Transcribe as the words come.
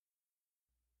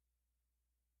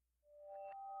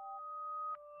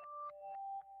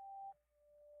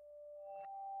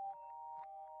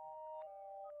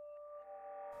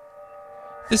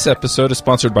This episode is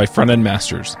sponsored by Front-End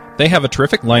Masters. They have a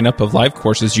terrific lineup of live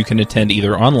courses you can attend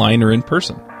either online or in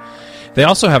person. They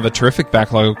also have a terrific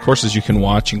backlog of courses you can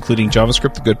watch, including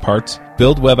JavaScript the Good Parts,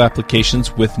 Build Web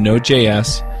Applications with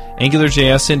Node.js,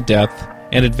 AngularJS in Depth,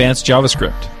 and Advanced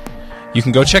JavaScript. You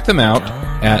can go check them out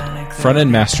at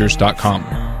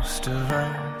frontendmasters.com.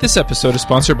 This episode is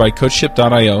sponsored by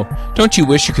CodeShip.io. Don't you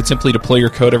wish you could simply deploy your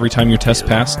code every time your test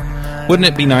passed? Wouldn't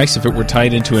it be nice if it were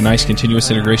tied into a nice continuous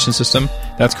integration system?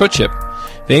 That's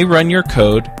CodeShip. They run your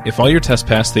code. If all your tests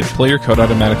pass, they deploy your code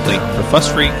automatically for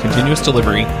fuss-free, continuous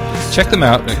delivery. Check them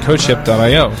out at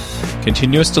CodeShip.io.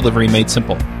 Continuous delivery made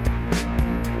simple.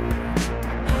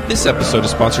 This episode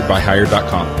is sponsored by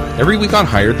Hired.com. Every week on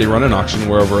Hired, they run an auction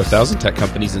where over 1,000 tech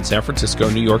companies in San Francisco,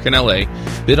 New York, and LA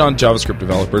bid on JavaScript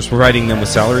developers, providing them with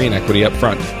salary and equity up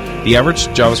front. The average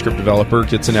JavaScript developer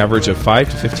gets an average of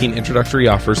 5 to 15 introductory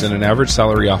offers and an average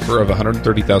salary offer of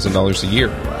 $130,000 a year.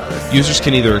 Users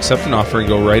can either accept an offer and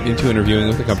go right into interviewing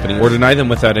with the company or deny them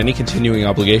without any continuing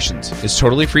obligations. It's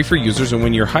totally free for users, and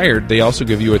when you're hired, they also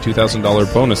give you a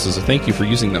 $2,000 bonus as a thank you for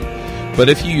using them. But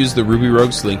if you use the Ruby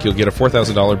Rogues link, you'll get a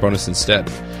 $4,000 bonus instead.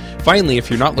 Finally, if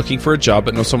you're not looking for a job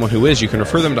but know someone who is, you can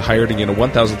refer them to Hired and get a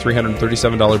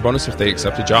 $1,337 bonus if they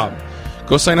accept a job.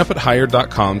 Go sign up at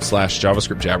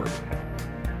hired.com/JavaScriptJabber.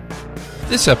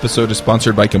 This episode is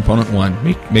sponsored by Component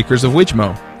One, makers of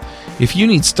Widgmo. If you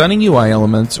need stunning UI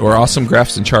elements or awesome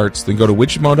graphs and charts, then go to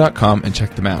widgmo.com and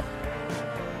check them out.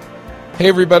 Hey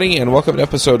everybody, and welcome to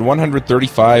episode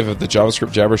 135 of the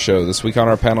JavaScript Jabber Show. This week on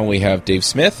our panel we have Dave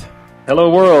Smith.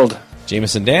 Hello world.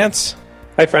 Jameson Dance.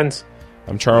 Hi friends.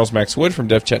 I'm Charles Max Wood from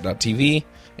devchat.tv,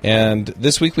 and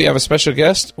this week we have a special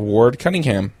guest, Ward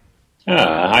Cunningham.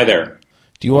 Hi there.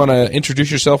 Do you want to introduce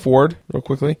yourself, Ward, real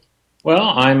quickly? Well,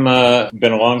 I'm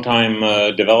been a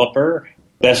long-time developer,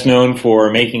 best known for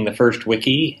making the first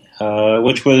wiki,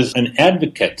 which was an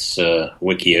advocates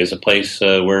wiki, as a place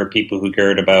where people who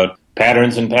cared about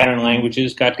patterns and pattern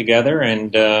languages got together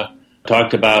and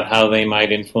talked about how they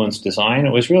might influence design.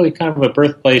 It was really kind of a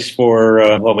birthplace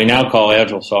for what we now call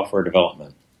agile software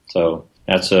development. So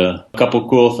that's a couple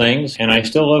cool things, and I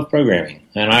still love programming,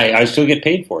 and I still get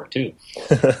paid for it, too.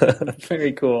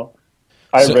 Very cool.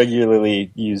 I regularly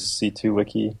use C2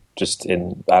 Wiki, just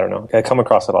in, I don't know, I come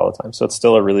across it all the time, so it's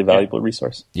still a really valuable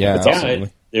resource. Yeah,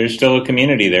 absolutely. There's still a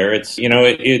community there. It's,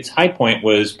 its high point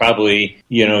was probably,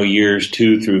 years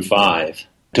 2 through 5.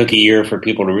 Took a year for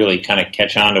people to really kind of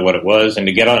catch on to what it was and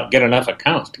to get enough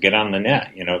accounts to get on the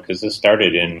net, because this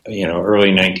started in,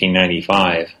 early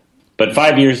 1995. But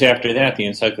 5 years after that, the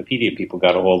encyclopedia people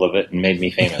got a hold of it and made me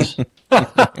famous.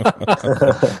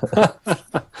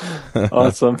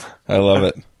 Awesome. I love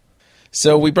it.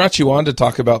 So we brought you on to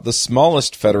talk about the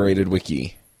Smallest Federated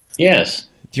Wiki. Yes.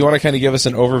 Do you want to kind of give us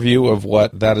an overview of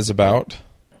what that is about?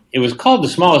 It was called the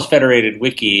Smallest Federated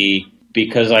Wiki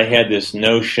because I had this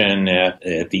notion at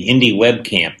the Indie Web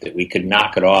Camp that we could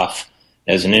knock it off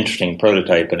as an interesting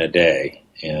prototype in a day.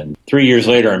 And 3 years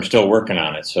later, I'm still working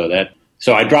on it. So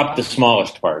I dropped the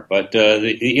smallest part. But,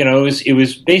 it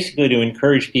was basically to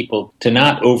encourage people to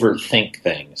not overthink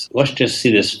things. Let's just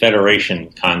see this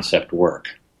federation concept work.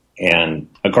 And,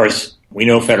 of course, we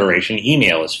know federation.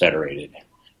 Email is federated.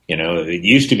 It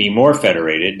used to be more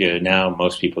federated. Now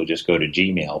most people just go to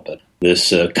Gmail. But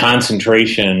this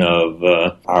concentration of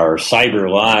our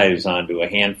cyber lives onto a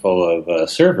handful of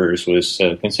servers was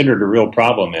considered a real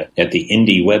problem at the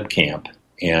Indie Web Camp.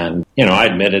 And, I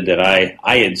admitted that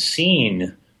I had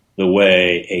seen the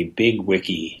way a big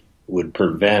wiki would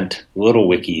prevent little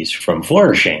wikis from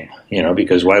flourishing,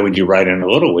 because why would you write in a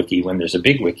little wiki when there's a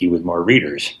big wiki with more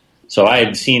readers? So I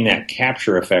had seen that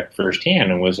capture effect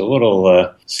firsthand and was a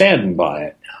little saddened by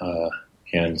it.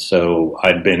 And so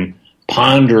I'd been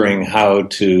pondering how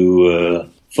to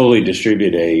fully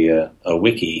distribute a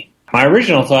wiki. My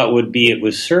original thought would be it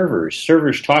was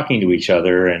servers talking to each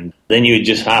other, and then you would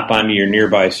just hop onto your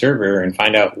nearby server and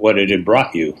find out what it had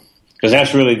brought you. Because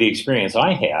that's really the experience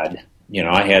I had.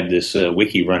 I had this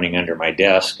wiki running under my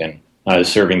desk, and I was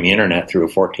serving the internet through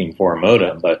a 14.4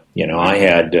 modem, but, I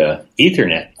had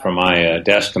Ethernet from my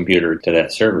desk computer to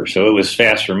that server, so it was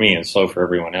fast for me and slow for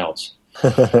everyone else.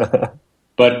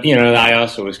 But, I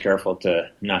also was careful to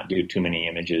not do too many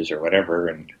images or whatever,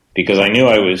 and because I knew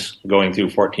I was going through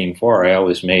 14.4, I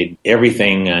always made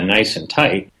everything nice and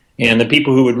tight, and the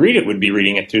people who would read it would be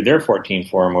reading it through their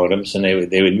 14.4 modems, and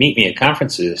they would meet me at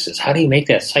conferences and says, "How do you make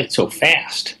that site so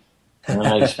fast?" And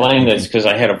I explained this because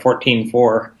I had a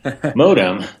 14.4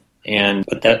 modem,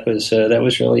 but that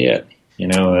was really it.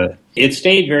 It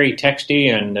stayed very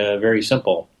texty and very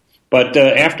simple. But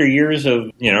after years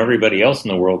of everybody else in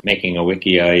the world making a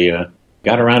wiki, I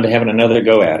got around to having another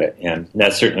go at it. And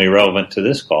that's certainly relevant to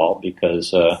this call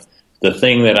because the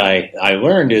thing that I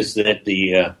learned is that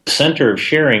the center of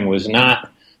sharing was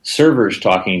not servers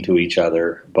talking to each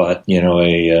other, but,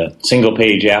 a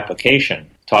single-page application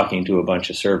talking to a bunch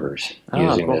of servers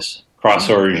using this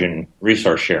cross-origin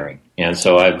resource sharing. And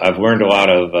so I've learned a lot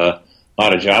of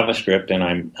JavaScript,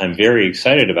 and I'm very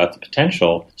excited about the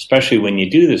potential, especially when you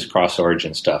do this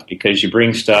cross-origin stuff, because you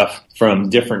bring stuff from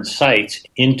different sites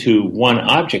into one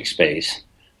object space.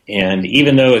 And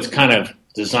even though it's kind of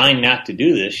designed not to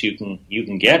do this, you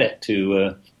can get it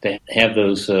to have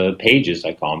those pages,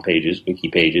 I call them pages, wiki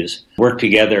pages, work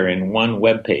together in one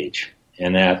web page.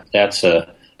 And that's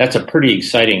a pretty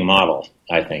exciting model,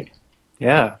 I think.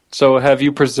 Yeah. So have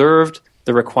you preserved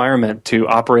the requirement to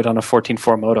operate on a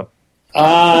 14.4 modem?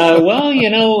 I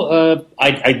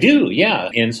do, yeah,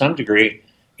 in some degree.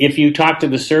 If you talk to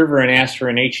the server and ask for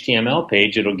an HTML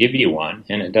page, it'll give you one,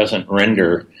 and it doesn't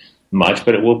render much,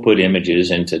 but it will put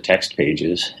images into text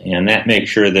pages, and that makes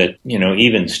sure that,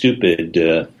 even stupid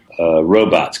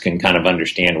robots can kind of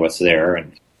understand what's there.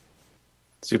 And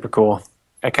super cool.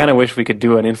 I kind of wish we could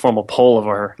do an informal poll of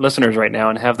our listeners right now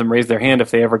and have them raise their hand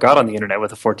if they ever got on the internet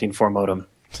with a 14.4 modem.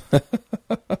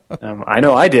 I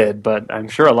know I did, but I'm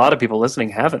sure a lot of people listening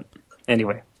haven't.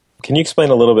 Anyway. Can you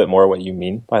explain a little bit more what you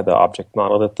mean by the object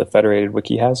model that the Federated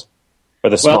Wiki has? Or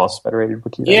the smallest Federated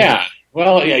Wiki? Yeah.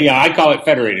 Well, yeah, I call it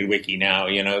Federated Wiki now.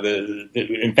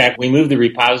 In fact, we moved the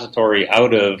repository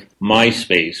out of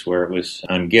MySpace, where it was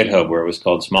on GitHub, where it was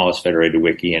called Smallest Federated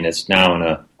Wiki, and it's now in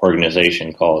an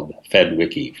organization called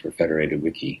FedWiki for Federated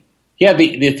Wiki. Yeah,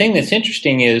 the thing that's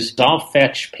interesting is I'll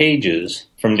fetch pages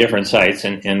from different sites,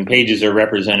 and pages are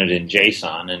represented in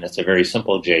JSON, and it's a very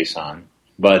simple JSON.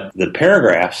 But the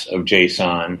paragraphs of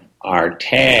JSON are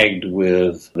tagged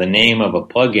with the name of a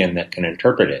plugin that can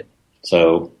interpret it.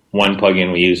 So one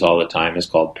plugin we use all the time is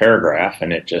called Paragraph,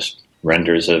 and it just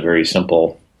renders a very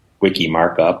simple wiki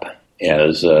markup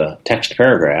as a text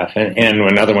paragraph. And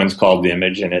another one's called the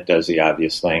image, and it does the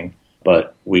obvious thing.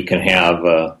 But we can have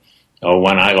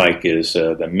one I like is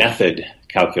the method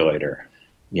calculator.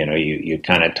 You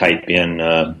kind of type in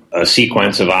a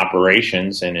sequence of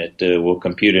operations, and it will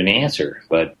compute an answer.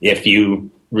 But if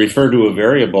you refer to a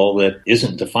variable that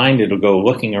isn't defined, it'll go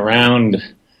looking around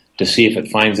to see if it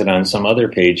finds it on some other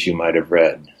page you might have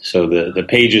read. So the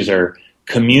pages are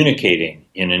communicating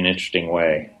in an interesting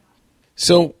way.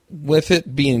 So with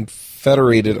it being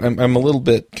federated, I'm a little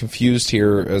bit confused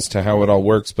here as to how it all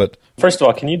works. But first of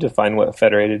all, can you define what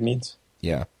federated means?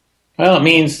 Yeah. Well, it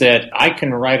means that I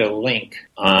can write a link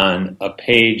on a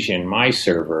page in my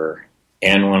server,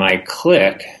 and when I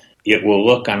click, it will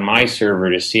look on my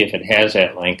server to see if it has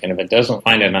that link, and if it doesn't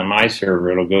find it on my server,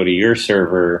 it'll go to your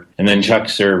server, and then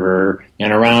Chuck's server,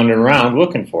 and around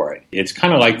looking for it. It's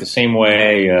kind of like the same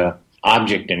way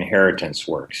object inheritance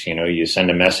works. You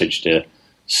send a message to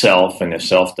self, and if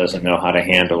self doesn't know how to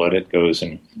handle it, it goes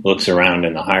and looks around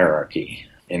in the hierarchy.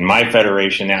 In my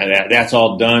federation, that's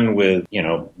all done with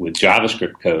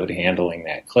JavaScript code handling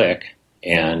that click,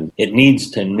 and it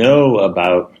needs to know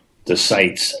about the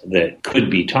sites that could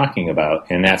be talking about,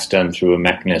 and that's done through a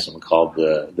mechanism called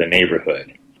the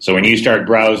neighborhood. So when you start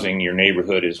browsing, your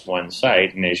neighborhood is one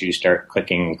site, and as you start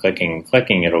clicking,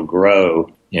 it'll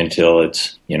grow until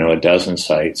it's a dozen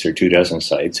sites or 24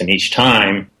 sites, and each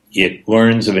time it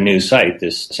learns of a new site,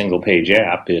 this single-page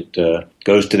app, it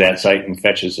goes to that site and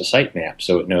fetches a site map,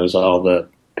 so it knows all the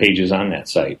pages on that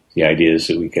site. The idea is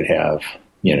that we could have,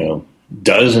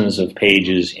 dozens of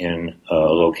pages in a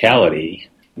locality,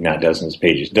 not dozens of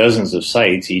pages, dozens of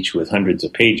sites, each with hundreds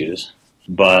of pages,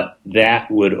 but that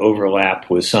would overlap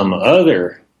with some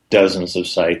other dozens of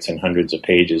sites and hundreds of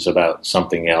pages about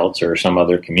something else or some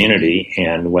other community,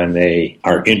 and when they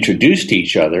are introduced to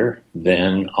each other,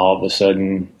 then all of a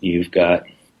sudden you've got,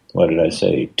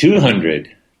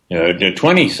 200,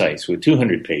 20 sites with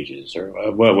 200 pages, or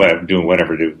doing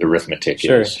whatever the arithmetic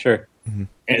is. Sure. Mm-hmm.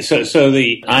 And so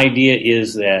the idea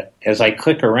is that as I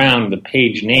click around, the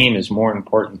page name is more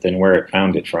important than where it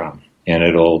found it from, and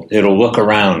it'll look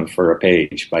around for a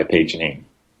page by page name.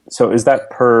 So is that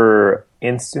per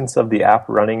instance of the app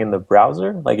running in the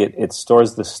browser? Like it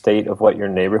stores the state of what your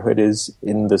neighborhood is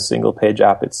in the single page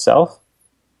app itself?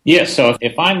 Yes, so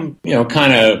if I'm,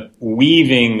 kind of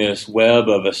weaving this web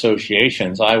of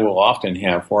associations, I will often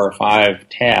have 4 or 5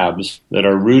 tabs that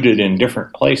are rooted in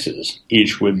different places,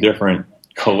 each with different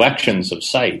collections of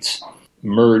sites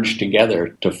merged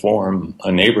together to form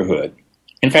a neighborhood.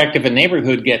 In fact, if a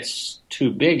neighborhood gets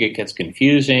too big, it gets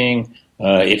confusing.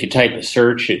 If you type a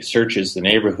search, it searches the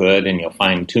neighborhood and you'll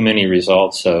find too many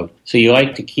results. So you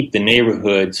like to keep the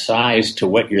neighborhood sized to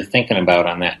what you're thinking about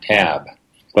on that tab.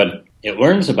 But it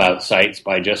learns about sites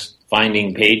by just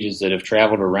finding pages that have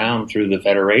traveled around through the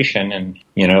Federation. And,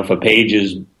 if a page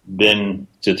has been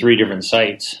to 3 different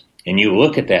sites and you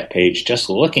look at that page, just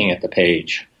looking at the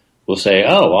page, will say,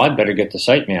 oh, well, I'd better get the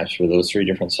site maps for those 3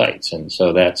 different sites. And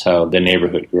so that's how the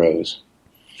neighborhood grows.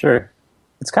 Sure.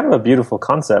 It's kind of a beautiful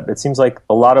concept. It seems like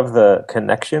a lot of the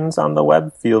connections on the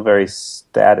web feel very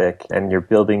static, and you're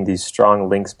building these strong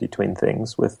links between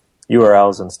things with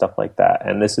URLs and stuff like that.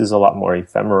 And this is a lot more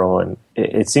ephemeral, and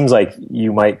it seems like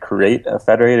you might create a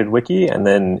federated wiki and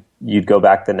then you'd go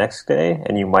back the next day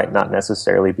and you might not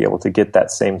necessarily be able to get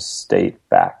that same state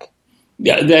back.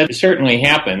 Yeah, that certainly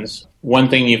happens. One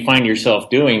thing you find yourself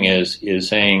doing is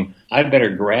saying, I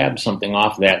better grab something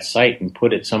off that site and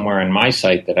put it somewhere on my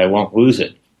site that I won't lose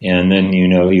it. And then,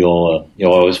 you'll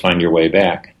always find your way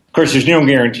back. Of course, there's no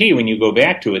guarantee when you go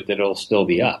back to it that it'll still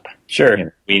be up.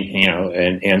 Sure.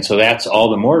 And so that's all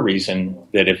the more reason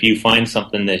that if you find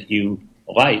something that you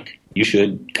like, you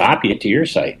should copy it to your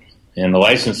site. And the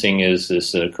licensing is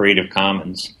this Creative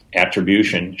Commons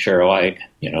attribution, share alike.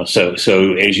 So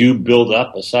as you build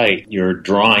up a site, you're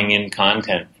drawing in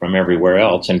content from everywhere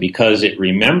else, and because it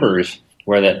remembers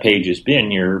where that page has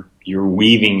been, you're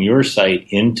weaving your site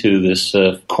into this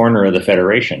corner of the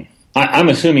Federation. I'm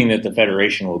assuming that the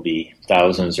Federation will be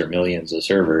thousands or millions of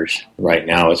servers. Right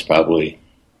now, it's probably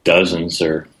dozens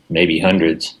or maybe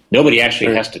hundreds. Nobody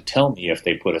actually has to tell me if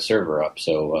they put a server up,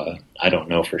 so I don't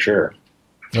know for sure.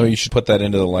 Oh, you should put that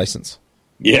into the license.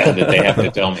 Yeah, that they have to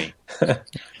tell me.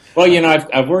 Well,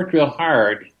 I've worked real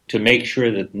hard to make sure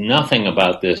that nothing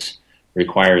about this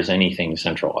requires anything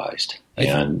centralized.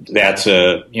 And that's,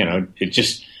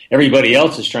 everybody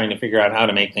else is trying to figure out how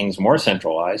to make things more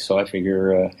centralized, so I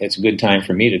figure it's a good time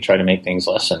for me to try to make things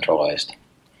less centralized.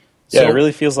 Yeah, it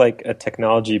really feels like a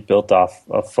technology built off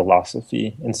of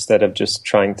philosophy instead of just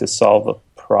trying to solve a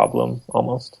problem,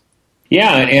 almost.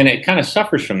 Yeah, and it kind of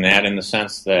suffers from that in the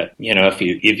sense that, if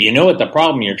you know what the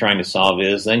problem you're trying to solve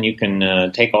is, then you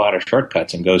can take a lot of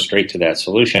shortcuts and go straight to that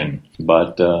solution.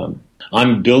 But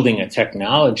I'm building a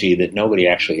technology that nobody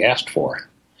actually asked for.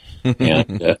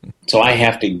 And so I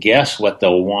have to guess what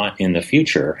they'll want in the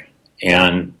future.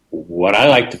 And what I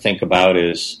like to think about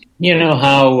is,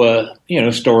 how,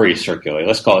 stories circulate.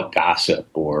 Let's call it gossip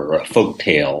or folk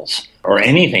tales or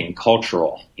anything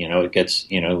cultural. It gets,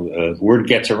 word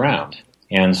gets around.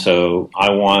 And so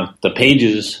I want the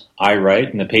pages I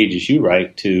write and the pages you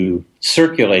write to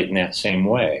circulate in that same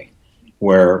way,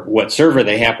 where what server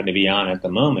they happen to be on at the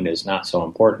moment is not so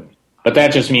important. But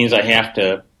that just means I have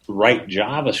to write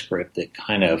JavaScript that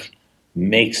kind of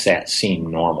makes that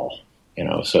seem normal.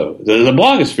 So the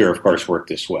blogosphere, of course, worked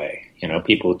this way.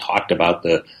 People talked about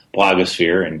the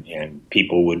blogosphere and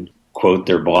people would quote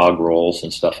their blog rolls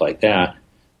and stuff like that.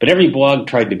 But every blog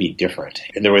tried to be different.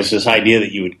 And there was this idea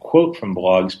that you would quote from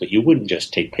blogs, but you wouldn't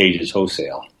just take pages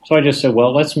wholesale. So I just said,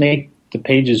 well, let's make the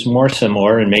pages more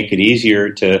similar and make it easier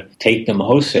to take them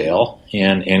wholesale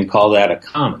and call that a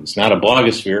commons. Not a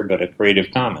blogosphere, but a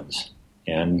Creative Commons.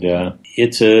 And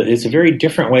it's a very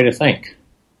different way to think.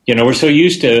 We're so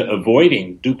used to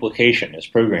avoiding duplication as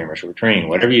programmers. We're training,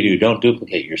 whatever you do, don't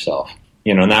duplicate yourself.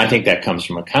 Now I think that comes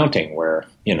from accounting where,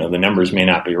 the numbers may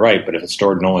not be right, but if it's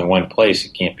stored in only one place,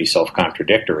 it can't be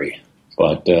self-contradictory.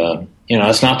 But,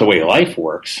 that's not the way life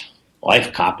works.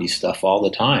 Life copies stuff all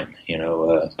the time.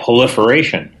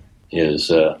 Proliferation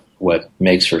is what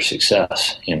makes for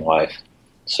success in life.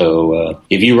 So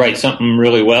if you write something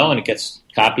really well and it gets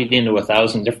copied into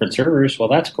 1,000 different servers, well,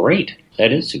 that's great.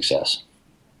 That is success.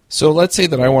 So let's say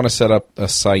that I want to set up a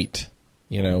site,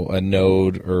 a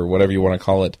node or whatever you want to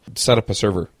call it, set up a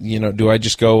server. Do I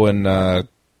just go and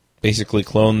basically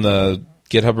clone the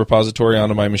GitHub repository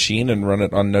onto my machine and run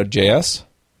it on Node.js?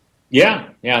 Yeah,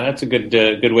 that's a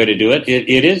good way to do it.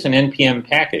 It is an NPM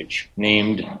package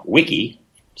named Wiki,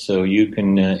 so you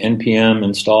can NPM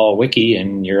install Wiki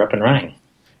and you're up and running.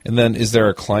 And then is there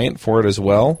a client for it as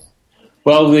well?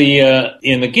 Well,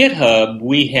 in the GitHub,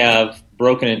 we have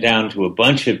broken it down to a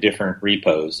bunch of different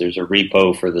repos. There's a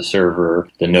repo for the server,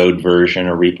 the Node version,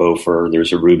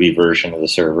 there's a Ruby version of the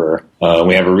server.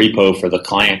 We have a repo for the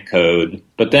client code.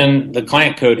 But then the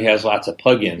client code has lots of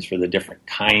plugins for the different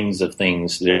kinds of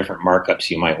things, the different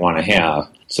markups you might want to have.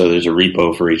 So there's a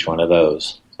repo for each one of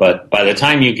those. But by the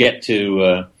time you get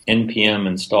to npm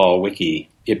install wiki,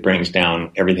 it brings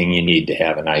down everything you need to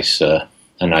have a nice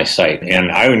site.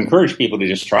 And I would encourage people to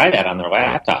just try that on their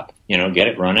laptop. Get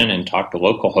it running and talk to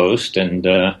localhost and,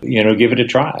 give it a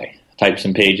try. Type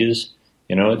some pages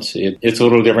It's a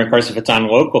little different. Of course, if it's on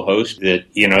localhost, that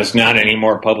it's not any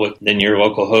more public than your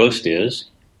local host is.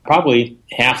 Probably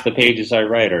half the pages I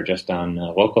write are just on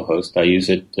localhost. I use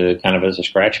it kind of as a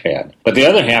scratch pad. But the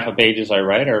other half of pages I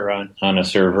write are on a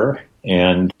server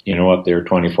and, up there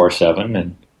 24/7.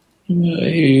 And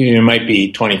it might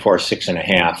be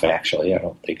 24/6.5, actually. I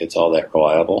don't think it's all that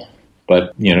reliable.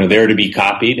 But, they're to be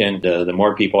copied, and the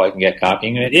more people I can get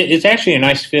copying it. It's actually a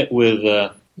nice fit with,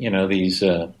 these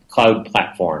cloud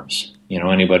platforms.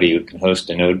 Anybody who can host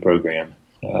a node program.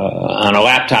 On a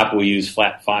laptop, we use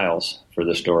flat files for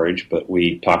the storage, but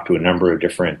we talk to a number of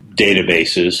different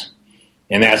databases,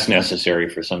 and that's necessary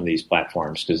for some of these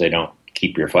platforms because they don't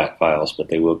keep your flat files, but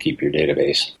they will keep your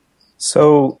database.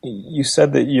 So you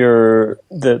said that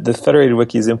the Federated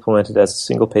Wiki is implemented as a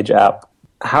single-page app.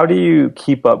 How do you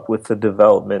keep up with the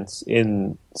developments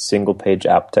in single-page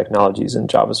app technologies in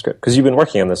JavaScript? Because you've been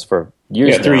working on this for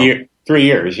years now. 3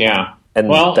 years, yeah. And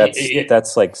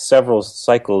that's like several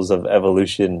cycles of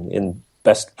evolution in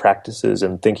best practices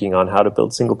and thinking on how to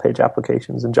build single-page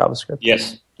applications in JavaScript.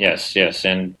 Yes.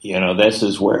 And, this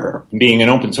is where being an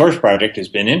open source project has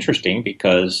been interesting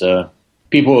because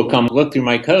people will come look through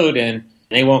my code and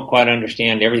they won't quite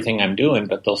understand everything I'm doing,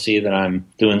 but they'll see that I'm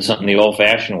doing something the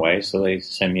old-fashioned way, so they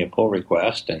send me a pull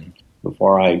request. And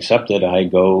before I accept it, I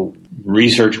go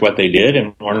research what they did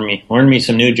and learn me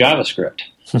some new JavaScript.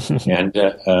 And,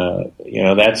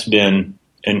 that's been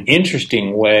an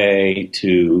interesting way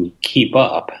to keep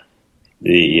up.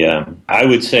 I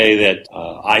would say that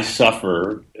I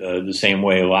suffer the same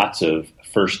way lots of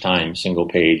first-time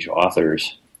single-page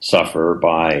authors suffer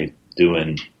by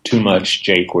doing too much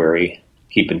jQuery,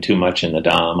 keeping too much in the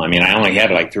DOM. I mean, I only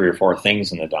had like 3 or 4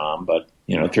 things in the DOM, but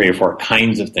 3 or 4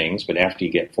 kinds of things, but after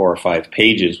you get 4 or 5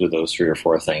 pages with those 3 or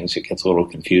 4 things, it gets a little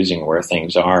confusing where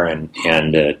things are, and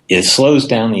it slows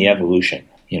down the evolution.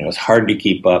 It's hard to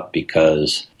keep up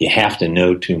because you have to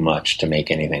know too much to make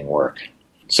anything work.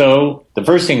 So the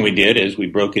first thing we did is we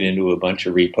broke it into a bunch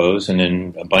of repos and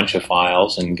then a bunch of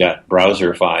files and got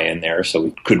Browserify in there so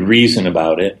we could reason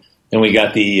about it. Then we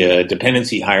got the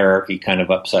dependency hierarchy kind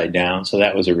of upside down, so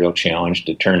that was a real challenge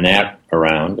to turn that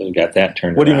around. We got that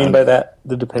turned around. What do you mean by that,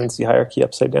 the dependency hierarchy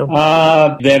upside down?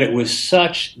 That it was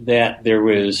such that there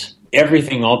was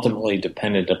everything ultimately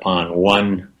depended upon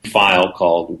one file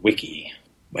called wiki.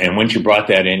 And once you brought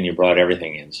that in, you brought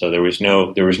everything in. So there was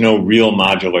no real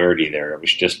modularity there. It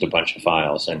was just a bunch of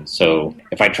files. And so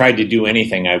if I tried to do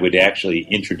anything, I would actually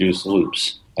introduce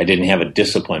loops. I didn't have a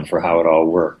discipline for how it all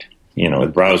worked.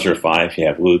 With Browserify, if you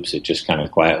have loops, it just kind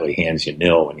of quietly hands you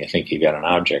nil when you think you got an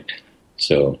object.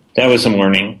 So that was some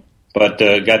learning, but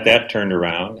got that turned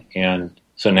around. And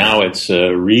so now it's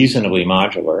reasonably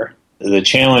modular. The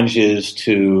challenge is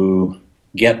to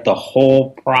get the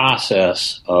whole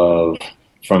process of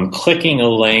from clicking a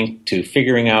link to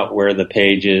figuring out where the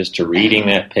page is, to reading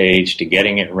that page, to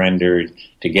getting it rendered,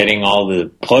 to getting all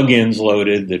the plugins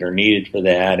loaded that are needed for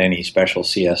that, any special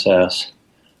CSS.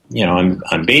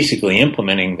 I'm basically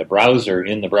implementing the browser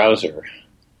in the browser.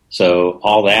 So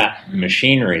all that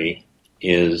machinery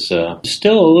is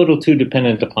still a little too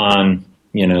dependent upon,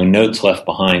 notes left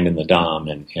behind in the DOM.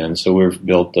 And so we've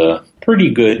built a pretty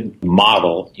good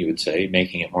model, you would say,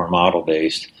 making it more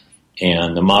model-based.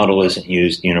 And the model isn't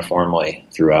used uniformly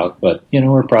throughout, but,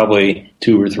 we're probably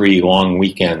 2 or 3 long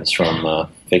weekends from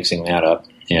fixing that up.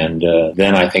 And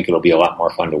then I think it'll be a lot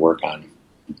more fun to work on.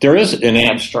 There is an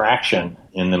abstraction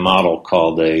in the model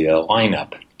called a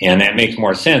lineup, and that makes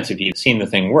more sense if you've seen the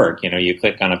thing work. You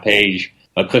click on a page,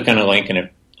 click on a link, and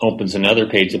it opens another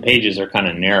page. The pages are kind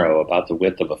of narrow, about the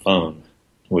width of a phone,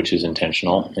 which is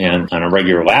intentional. And on a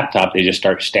regular laptop, they just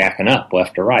start stacking up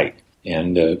left to right,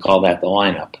 and call that the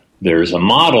lineup. There's a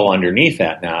model underneath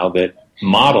that now that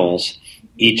models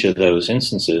each of those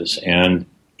instances, and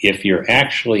if you're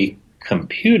actually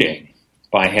computing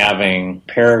by having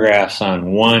paragraphs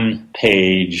on one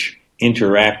page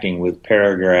interacting with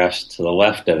paragraphs to the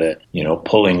left of it,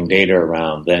 pulling data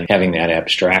around, then having that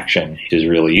abstraction is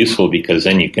really useful because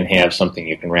then you can have something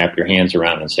you can wrap your hands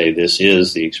around and say, this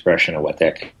is the expression of what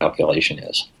that calculation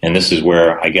is. And this is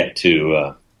where I get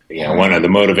to, one of the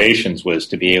motivations was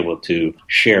to be able to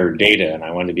share data, and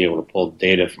I wanted to be able to pull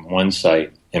data from one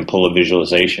site and pull a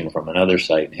visualization from another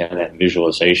site and have that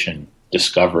visualization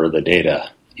discover the data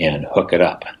and hook it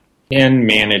up and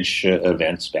manage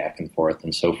events back and forth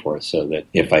and so forth so that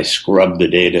if I scrub the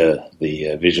data,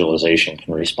 the visualization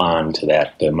can respond to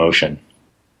that motion.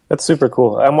 That's super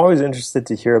cool. I'm always interested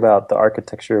to hear about the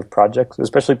architecture of projects,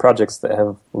 especially projects that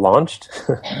have launched.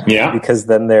 Yeah. Because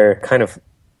then they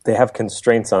have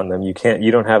constraints on them.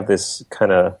 You don't have this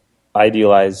kind of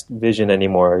idealized vision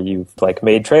anymore. You've like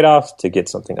made trade-offs to get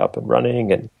something up and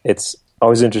running, and it's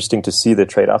always interesting to see the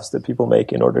trade-offs that people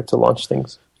make in order to launch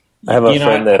things. I have a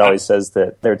friend that always says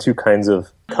that there are two kinds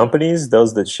of companies,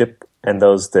 those that ship and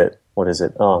those that, what is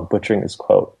it? Oh, I'm butchering this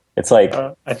quote. It's like...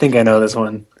 I think I know this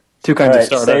one. Two kinds of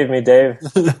startups. Save me, Dave.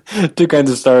 Two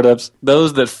kinds of startups.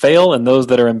 Those that fail and those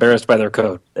that are embarrassed by their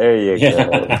code. There you go.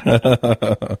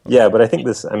 Yeah, but I think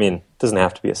this, doesn't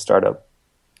have to be a startup.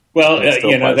 Well, that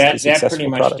pretty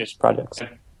much projects.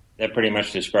 That pretty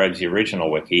much describes the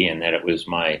original wiki, and that it was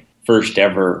my first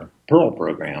ever Perl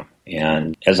program.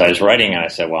 And as I was writing it, I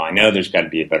said, well, I know there's got to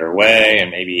be a better way, and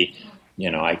maybe,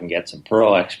 I can get some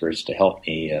Perl experts to help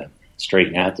me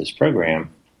straighten out this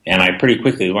program. And I pretty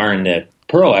quickly learned that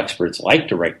Perl experts like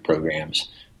to write programs,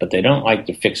 but they don't like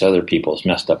to fix other people's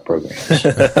messed up programs.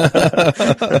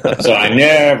 So I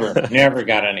never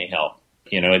got any help.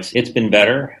 It's been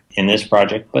better in this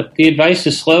project, but the advice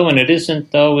is slow, and it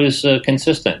isn't always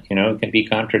consistent. It can be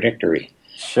contradictory.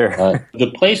 Sure.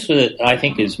 The place that I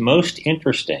think is most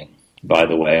interesting, by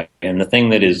the way, and the thing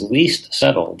that is least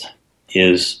settled,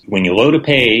 is when you load a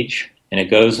page and it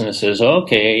goes and it says,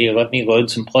 okay, let me load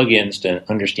some plugins to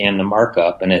understand the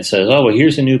markup, and it says, oh, well,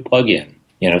 here's a new plugin,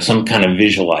 some kind of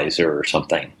visualizer or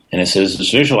something. And it says,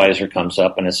 this visualizer comes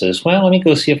up and it says, well, let me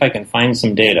go see if I can find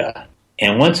some data.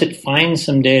 And once it finds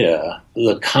some data,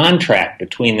 the contract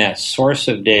between that source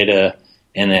of data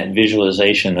and that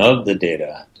visualization of the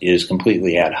data is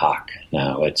completely ad hoc.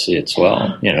 Now it's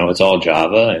all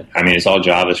Java. It's all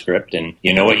JavaScript, and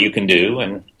you know what you can do.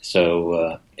 And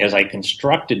so as I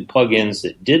constructed plugins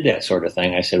that did that sort of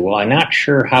thing, I said, well, I'm not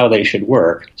sure how they should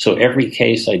work. So every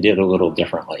case I did a little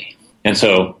differently. And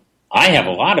so I have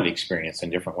a lot of experience in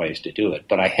different ways to do it,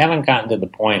 but I haven't gotten to the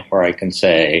point where I can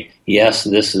say, yes,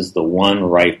 this is the one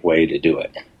right way to do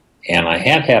it. And I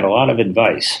have had a lot of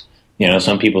advice.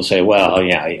 Some people say, well,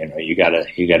 yeah, you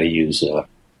gotta use,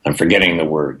 I'm forgetting the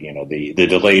word, the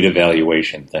delayed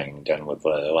evaluation thing done with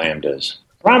lambdas.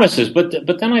 Promises, but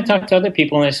then I talk to other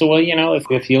people and they say, well,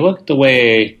 if you look at the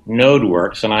way Node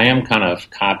works, and I am kind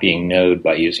of copying Node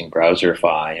by using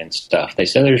Browserify and stuff, they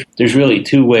say there's really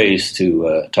two ways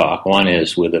to talk. One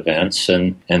is with events,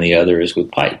 and the other is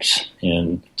with pipes.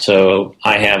 And so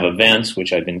I have events,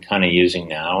 which I've been kind of using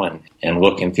now, and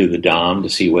looking through the DOM to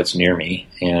see what's near me.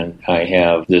 And I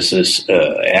have this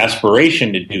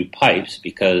aspiration to do pipes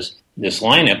because this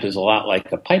lineup is a lot like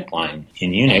a pipeline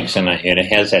in Unix, and it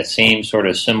has that same sort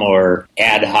of similar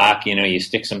ad hoc, you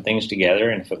stick some things together,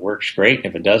 and if it works, great. And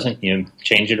if it doesn't, you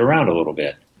change it around a little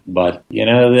bit. But,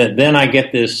 then I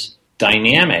get this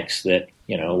dynamics that,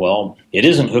 well, it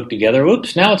isn't hooked together.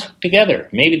 Oops, now it's hooked together.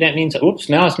 Maybe that means, oops,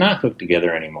 now it's not hooked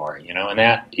together anymore, and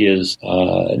that is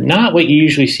not what you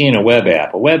usually see in a web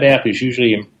app. A web app is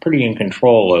usually pretty in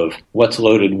control of what's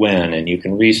loaded when, and you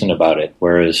can reason about it,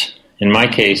 whereas in my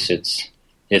case, it's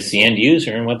the end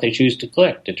user, and what they choose to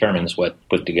click determines what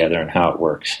put together and how it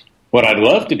works. What I'd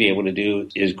love to be able to do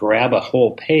is grab a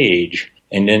whole page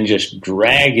and then just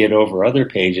drag it over other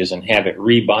pages and have it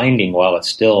rebinding while it's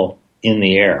still in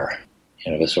the air,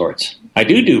 of sorts. I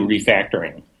do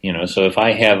refactoring, so if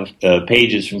I have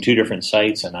pages from two different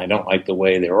sites and I don't like the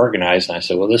way they're organized, and I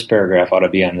say, well, this paragraph ought to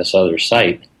be on this other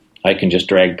site, I can just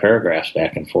drag paragraphs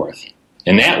back and forth.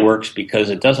 And that works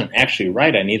because it doesn't actually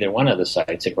write on either one of the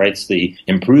sites. It writes the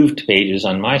improved pages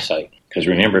on my site. Because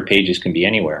remember, pages can be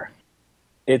anywhere.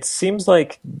 It seems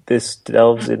like this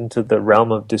delves into the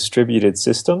realm of distributed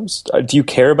systems. Do you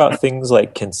care about things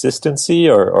like consistency,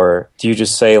 or do you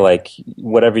just say, like,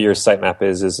 whatever your sitemap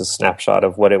is a snapshot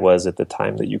of what it was at the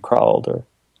time that you crawled? Or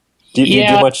do you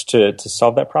do much to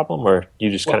solve that problem, or you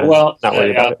just kind of not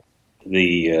worry about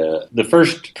it? The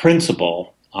first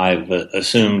principle I've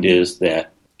assumed is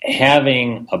that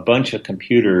having a bunch of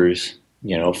computers,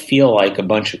 feel like a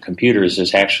bunch of computers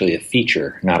is actually a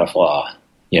feature, not a flaw.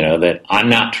 That I'm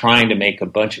not trying to make a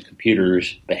bunch of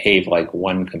computers behave like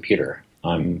one computer.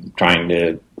 I'm trying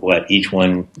to let each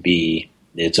one be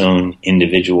its own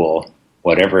individual,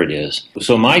 whatever it is.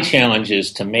 So my challenge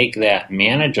is to make that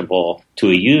manageable to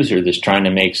a user that's trying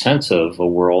to make sense of a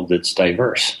world that's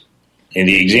diverse. And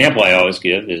the example I always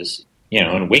give is,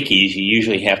 in wikis, you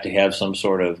usually have to have some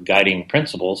sort of guiding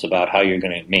principles about how you're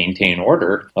going to maintain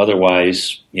order.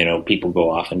 Otherwise, people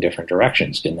go off in different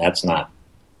directions, and that's not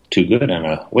too good on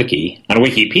a wiki. On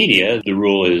Wikipedia, the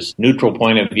rule is neutral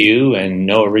point of view and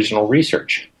no original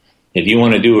research. If you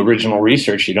want to do original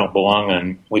research, you don't belong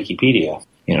on Wikipedia.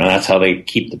 That's how they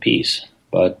keep the peace.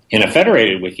 But in a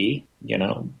federated wiki,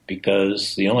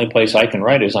 because the only place I can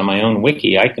write is on my own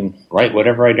wiki. I can write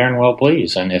whatever I darn well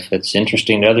please. And if it's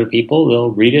interesting to other people,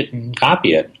 they'll read it and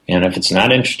copy it. And if it's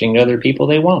not interesting to other people,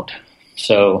 they won't.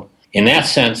 So in that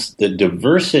sense, the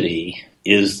diversity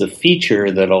is the feature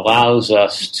that allows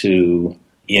us to,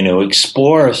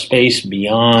 explore a space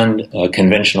beyond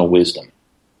conventional wisdom.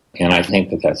 And I think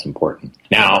that that's important.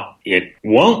 Now, it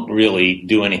won't really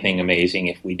do anything amazing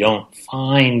if we don't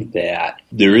find that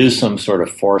there is some sort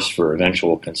of force for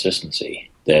eventual consistency.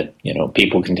 That,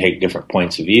 people can take different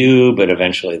points of view, but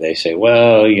eventually they say,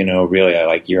 well, really I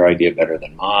like your idea better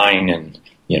than mine, and,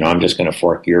 I'm just going to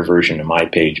fork your version of my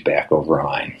page back over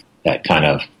mine. That kind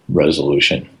of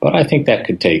resolution. But I think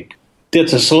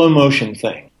it's a slow motion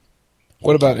thing.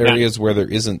 What about areas where there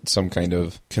isn't some kind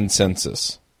of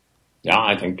consensus? Yeah,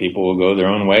 I think people will go their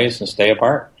own ways and stay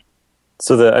apart.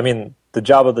 So the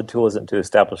job of the tool isn't to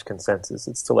establish consensus;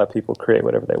 it's to let people create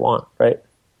whatever they want, right?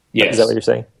 Yes. Is that what you're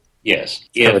saying? Yes.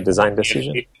 It's kind of a design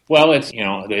decision.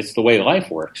 It's the way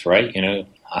life works, right?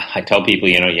 I tell people,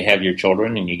 you have your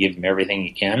children and you give them everything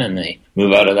you can, and they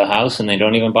move out of the house and they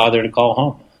don't even bother to call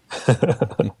home.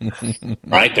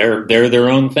 Right? They're their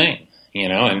own thing,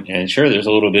 and sure, there's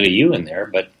a little bit of you in there,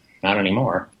 but not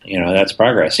anymore. That's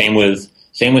progress. Same with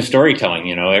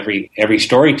storytelling. Every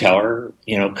storyteller,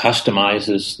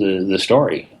 customizes the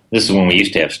story. This is when we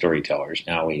used to have storytellers.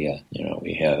 Now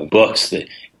we have books.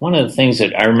 One of the things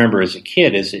that I remember as a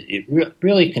kid is it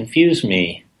really confused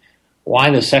me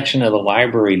why the section of the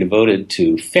library devoted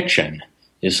to fiction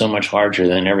is so much larger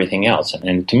than everything else.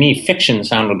 And to me, fiction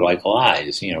sounded like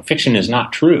lies. Fiction is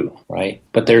not true, right?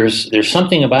 But there's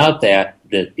something about that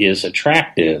is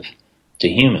attractive to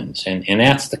humans, and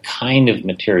that's the kind of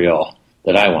material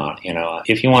that I want.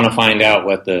 If you want to find out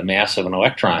what the mass of an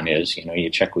electron is, you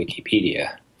check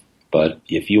Wikipedia. But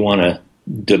if you want to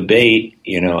debate,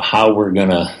 how we're going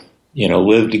to,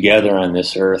 live together on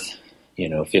this earth,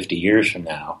 50 years from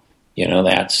now,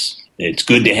 it's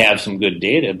good to have some good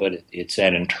data, but it's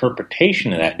that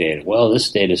interpretation of that data. Well,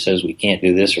 this data says we can't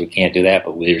do this or we can't do that,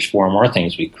 but there's 4 more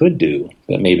things we could do,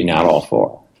 but maybe not all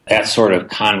 4. That sort of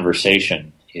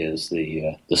conversation is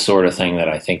the sort of thing that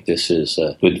I think this is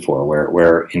good for,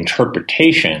 where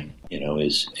interpretation,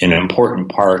 is an important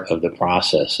part of the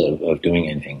process of doing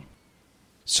anything.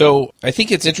 So I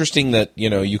think it's interesting that,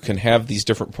 you can have these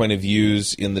different point of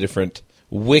views in the different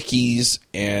wikis,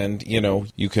 and,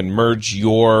 you can merge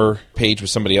your page with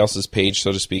somebody else's page,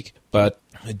 so to speak. But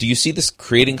do you see this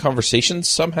creating conversations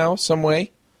somehow, some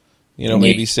way?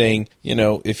 Maybe saying,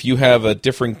 if you have a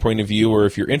differing point of view, or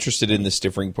if you're interested in this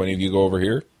differing point of view, go over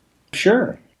here.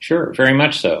 Sure, very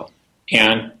much so.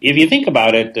 And if you think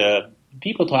about it,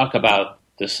 people talk about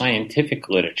the scientific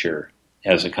literature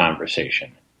as a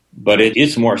conversation. But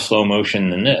it's more slow motion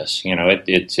than this.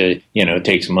 It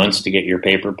takes months to get your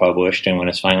paper published, and when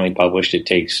it's finally published, it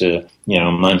takes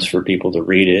months for people to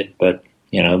read it. But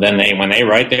then when they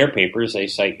write their papers, they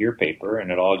cite your paper,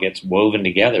 and it all gets woven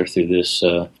together through this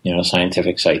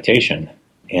scientific citation,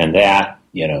 and that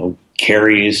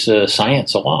carries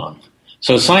science along.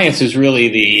 So science is really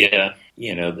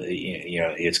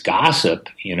it's gossip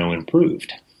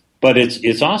improved, but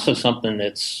it's also something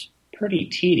that's pretty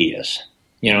tedious.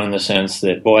 In the sense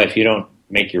that, boy, if you don't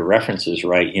make your references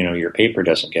right, your paper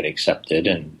doesn't get accepted,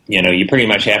 and, you pretty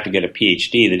much have to get a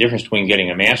PhD. The difference between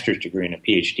getting a master's degree and a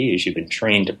PhD is you've been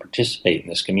trained to participate in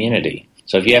this community.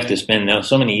 So if you have to spend now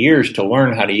so many years to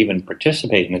learn how to even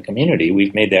participate in the community,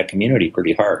 we've made that community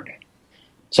pretty hard.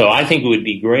 So I think it would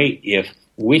be great if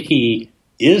Wiki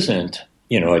isn't,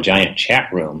 a giant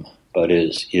chat room, but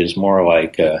is more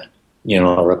like a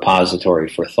repository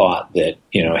for thought that,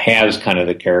 has kind of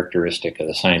the characteristic of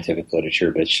the scientific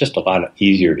literature, but it's just a lot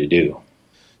easier to do.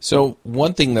 So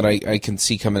one thing that I can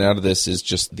see coming out of this is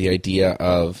just the idea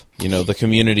of, the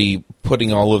community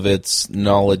putting all of its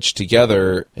knowledge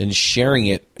together and sharing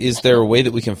it. Is there a way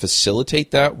that we can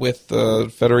facilitate that with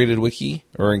Federated Wiki,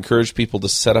 or encourage people to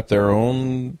set up their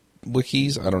own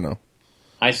wikis? I don't know.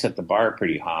 I set the bar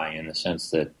pretty high in the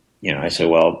sense that, I say,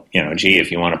 well, gee,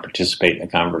 if you want to participate in the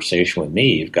conversation with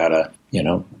me, you've got to,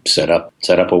 set up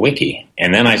a wiki.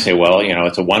 And then I say, well,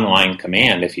 it's a one-line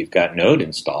command if you've got Node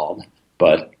installed,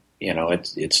 but,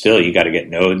 it's still, you got to get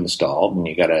Node installed, and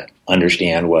you got to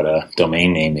understand what a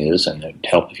domain name is, and it'd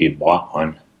help if you bought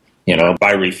one.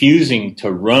 By refusing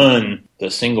to run the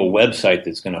single website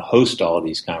that's going to host all of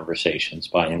these conversations,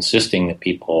 by insisting that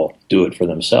people do it for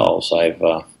themselves, I'm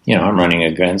running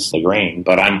against the grain,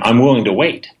 but I'm willing to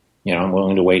wait. I'm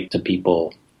willing to wait till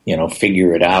people,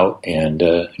 figure it out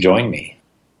and join me.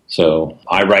 So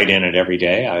I write in it every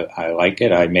day. I like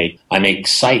it. I make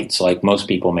sites like most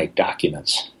people make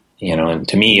documents. And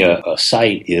to me, a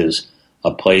site is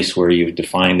a place where you've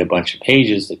defined a bunch of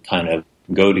pages that kind of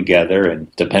go together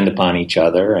and depend upon each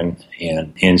other and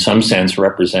in some sense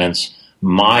represents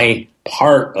my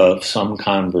part of some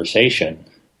conversation.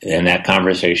 And that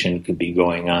conversation could be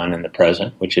going on in the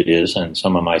present, which it is on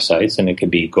some of my sites, and it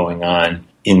could be going on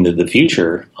into the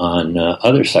future on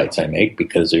other sites I make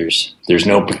because there's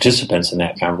no participants in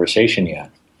that conversation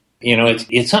yet.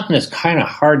 It's something that's kind of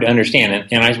hard to understand.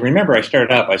 And I remember I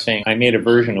started out by saying I made a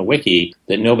version of Wiki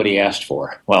that nobody asked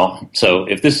for. Well, so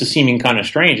if this is seeming kind of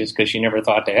strange, it's because you never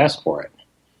thought to ask for it.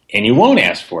 And you won't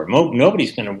ask for it.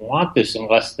 Nobody's going to want this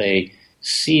unless they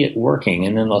see it working.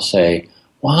 And then they'll say,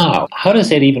 wow, how does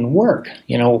that even work?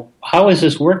 How is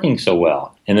this working so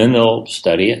well? And then they'll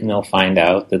study it and they'll find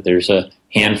out that there's a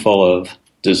handful of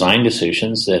design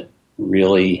decisions that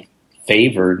really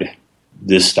favored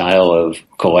this style of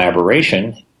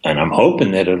collaboration, and I'm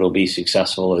hoping that it'll be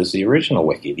successful as the original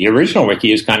wiki. The original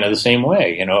wiki is kind of the same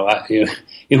way.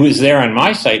 It was there on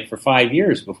my site for 5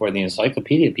 years before the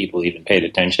encyclopedia people even paid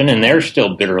attention, and they're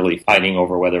still bitterly fighting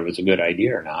over whether it was a good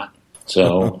idea or not.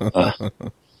 So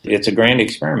it's a grand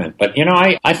experiment. But,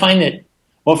 I find that,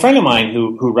 a friend of mine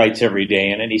who writes every day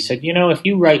in it, he said, if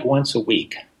you write once a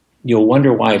week, you'll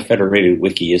wonder why Federated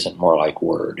Wiki isn't more like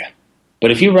Word. But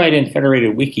if you write in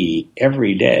Federated Wiki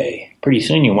every day, pretty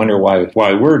soon you wonder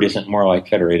why Word isn't more like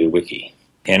Federated Wiki.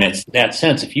 And it's that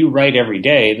sense, if you write every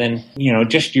day, then,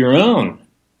 just your own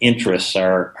interests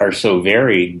are so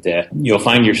varied that you'll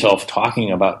find yourself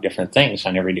talking about different things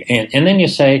on every day. And then you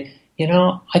say,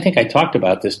 I think I talked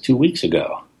about this 2 weeks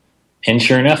ago. And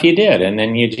sure enough, you did. And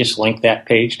then you just link that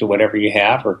page to whatever you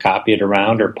have or copy it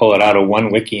around or pull it out of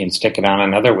one wiki and stick it on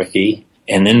another wiki.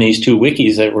 And then these two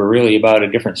wikis that were really about a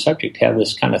different subject have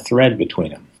this kind of thread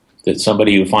between them, that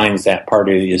somebody who finds that part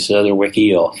of this other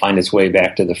wiki will find its way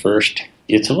back to the first.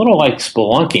 It's a little like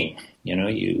spelunking.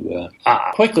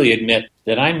 I quickly admit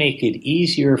that I make it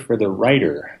easier for the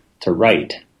writer to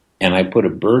write, and I put a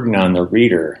burden on the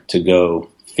reader to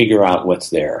go figure out what's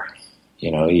there.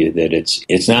 That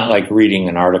it's not like reading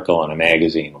an article in a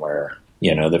magazine where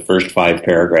the first 5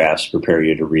 paragraphs prepare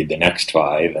you to read the next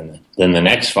 5, and then the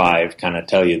next 5 kind of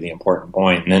tell you the important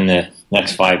point, and then the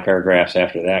next 5 paragraphs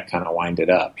after that kind of wind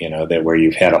it up, that where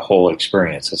you've had a whole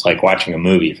experience. It's like watching a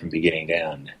movie from beginning to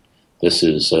end. This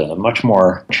is much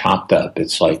more chopped up.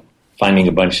 It's like finding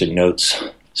a bunch of notes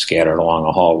scattered along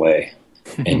a hallway,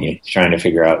 and you're trying to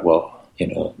figure out,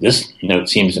 this note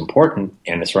seems important,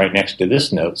 and it's right next to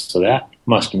this note, so that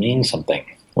must mean something.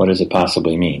 What does it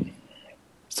possibly mean?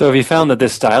 So have you found that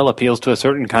this style appeals to a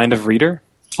certain kind of reader?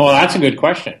 Well, that's a good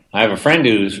question. I have a friend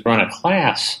who's run a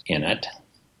class in it.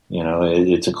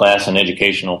 It's a class in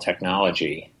educational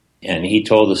technology. And he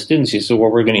told the students, he said,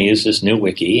 we're going to use this new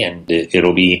wiki, and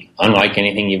it'll be unlike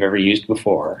anything you've ever used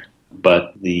before.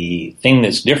 But the thing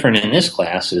that's different in this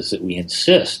class is that we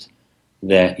insist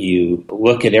that you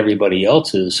look at everybody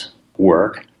else's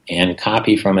work and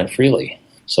copy from it freely.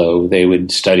 So they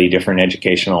would study different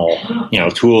educational,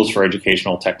 tools for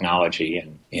educational technology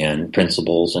and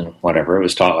principles and whatever. It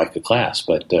was taught like a class.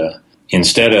 But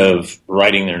instead of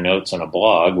writing their notes on a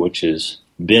blog, which has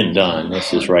been done,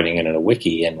 this is writing it in a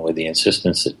wiki and with the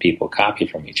insistence that people copy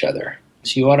from each other.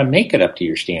 So you ought to make it up to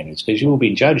your standards because you will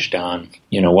be judged on,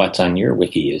 what's on your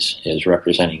wiki is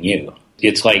representing you.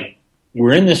 It's like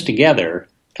we're in this together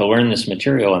to learn this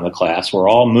material in the class. We're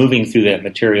all moving through that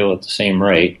material at the same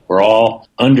rate. We're all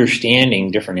understanding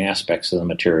different aspects of the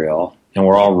material, and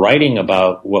we're all writing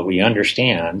about what we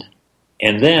understand,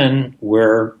 and then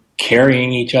we're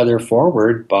carrying each other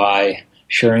forward by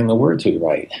sharing the words we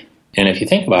write. And if you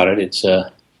think about it, it's, I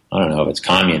don't know if it's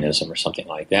communism or something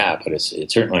like that, but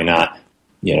it's certainly not,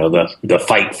 the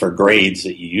fight for grades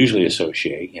that you usually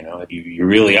associate. You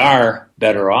really are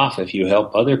better off if you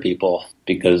help other people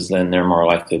because then they're more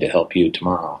likely to help you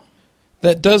tomorrow.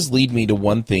 That does lead me to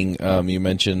one thing. You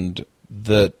mentioned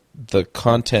that the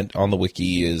content on the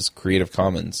wiki is Creative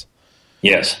Commons.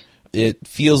 Yes. It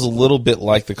feels a little bit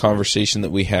like the conversation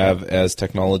that we have as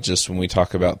technologists when we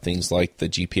talk about things like the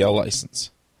GPL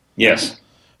license. Yes.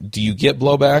 Do you get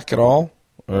blowback at all?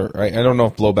 Or I don't know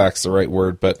if blowback's the right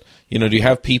word, but do you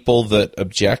have people that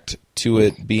object to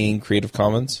it being Creative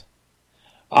Commons?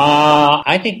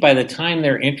 I think by the time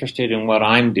they're interested in what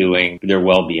I'm doing, they're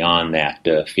well beyond that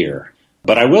fear.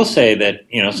 But I will say that,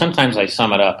 sometimes I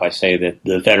sum it up. I say that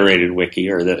the Federated Wiki,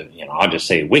 or I'll just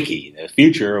say Wiki, the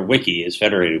future of Wiki is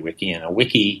Federated Wiki, and a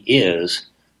Wiki is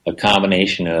a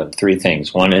combination of 3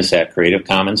 things. One is that Creative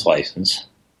Commons license.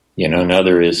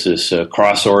 Another is this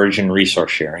cross-origin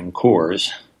resource sharing,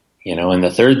 CORS. And the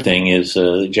third thing is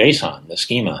JSON, the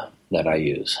schema that I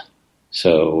use.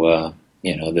 So,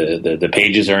 The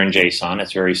pages are in JSON.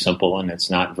 It's very simple and it's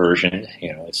not versioned.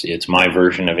 It's my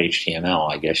version of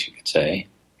HTML, I guess you could say.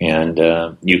 And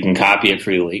you can copy it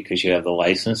freely because you have the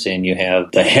license and you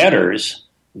have the headers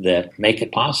that make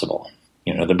it possible.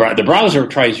 The browser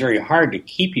tries very hard to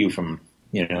keep you from,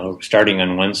 starting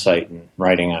on one site and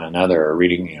writing on another or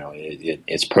reading,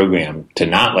 it's programmed to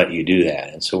not let you do that.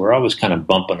 And so we're always kind of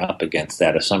bumping up against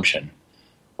that assumption.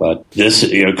 But this,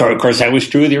 of course, that was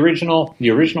true of the original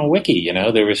wiki.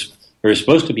 There was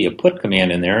supposed to be a put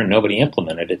command in there, and nobody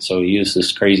implemented it. So we used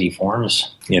this crazy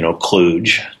forms,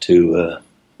 kludge to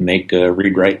make a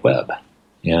read-write web,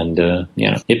 and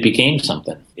it became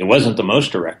something. It wasn't the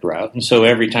most direct route, and so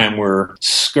every time we're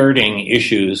skirting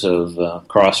issues of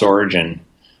cross-origin,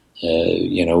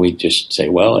 we just say,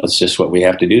 well, it's just what we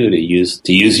have to do to use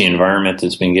the environment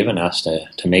that's been given us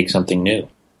to make something new.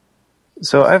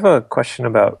 So I have a question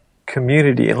about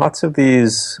community. In lots of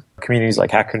these communities like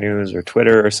Hacker News or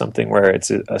Twitter or something where it's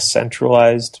a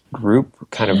centralized group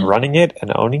kind of running it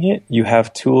and owning it, you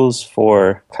have tools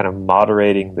for kind of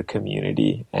moderating the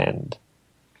community and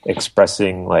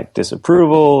expressing like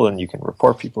disapproval, and you can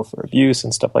report people for abuse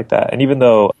and stuff like that. And even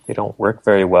though they don't work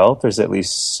very well, there's at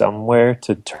least somewhere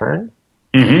to turn.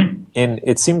 Mm-hmm. And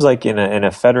it seems like in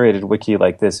a federated wiki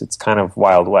like this, it's kind of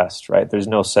Wild West, right? There's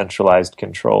no centralized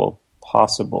control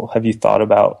possible. Have you thought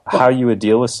about how you would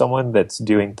deal with someone that's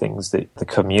doing things that the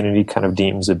community kind of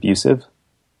deems abusive?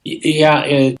 Yeah,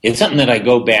 it's something that I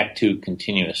go back to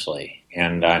continuously,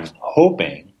 and I'm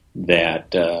hoping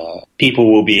that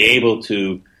people will be able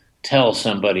to tell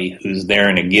somebody who's there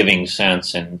in a giving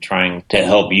sense and trying to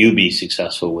help you be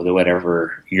successful with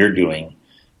whatever you're doing,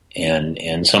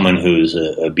 and someone who's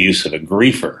abusive, a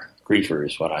griefer. Griefer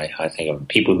is what I think of.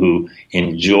 People who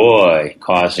enjoy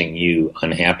causing you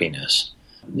unhappiness.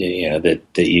 That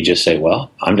you just say, well,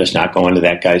 I'm just not going to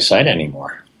that guy's site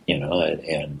anymore.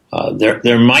 And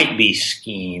there might be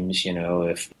schemes.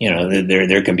 If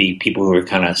there can be people who are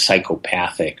kind of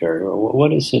psychopathic, or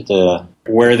what is it?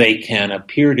 Where they can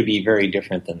appear to be very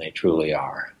different than they truly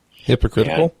are.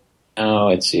 Hypocritical?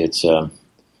 It's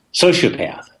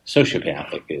sociopath.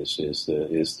 Sociopathic is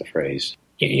the phrase.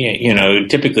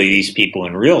 Typically these people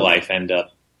in real life end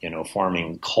up,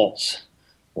 forming cults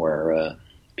where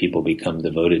people become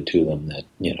devoted to them, that,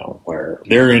 where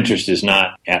their interest is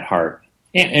not at heart.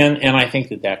 And I think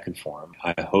that could form.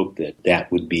 I hope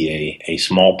that would be a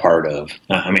small part of,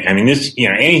 this,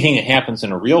 anything that happens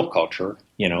in a real culture,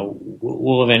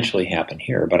 will eventually happen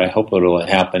here. But I hope it'll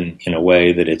happen in a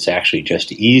way that it's actually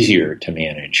just easier to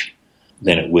manage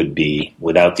than it would be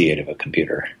without the aid of a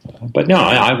computer. But no,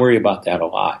 I worry about that a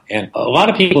lot. And a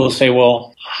lot of people say,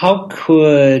 well, how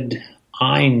could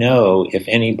I know if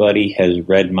anybody has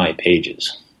read my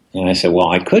pages? And I say, well,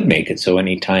 I could make it so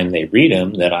anytime they read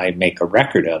them that I make a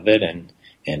record of it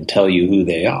and tell you who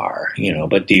they are.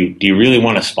 But do you really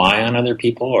want to spy on other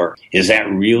people, or is that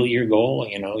really your goal?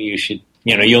 You should,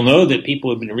 you'll know that people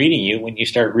have been reading you when you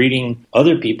start reading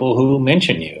other people who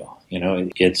mention you.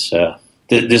 It's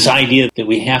this idea that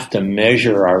we have to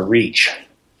measure our reach,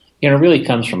 really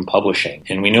comes from publishing.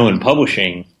 And we know in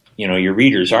publishing, your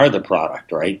readers are the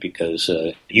product, right? Because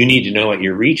you need to know what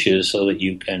your reach is so that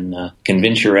you can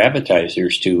convince your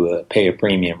advertisers to pay a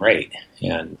premium rate.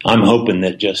 And I'm hoping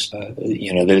that just, that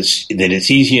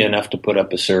it's easy enough to put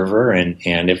up a server, and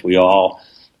if we all,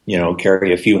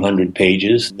 carry a few hundred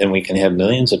pages, then we can have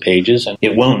millions of pages, and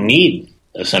it won't need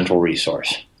a central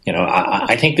resource.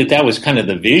 I think that was kind of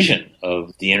the vision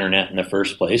of the internet in the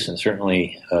first place, and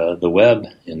certainly the web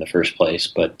in the first place.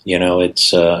 But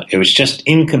it was just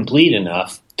incomplete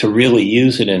enough to really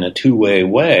use it in a two-way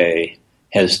way.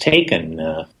 Has taken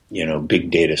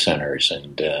big data centers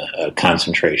and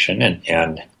concentration,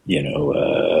 and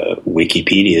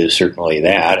Wikipedia is certainly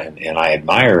that, and I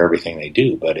admire everything they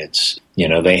do. But it's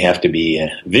they have to be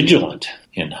vigilant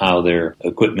in how their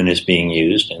equipment is being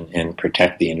used, and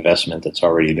protect the investment that's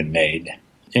already been made.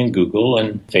 And Google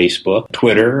and Facebook,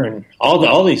 Twitter, and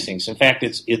all these things. In fact,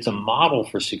 it's a model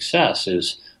for success.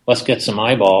 Is let's get some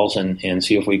eyeballs and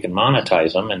see if we can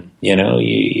monetize them. And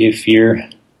if you're,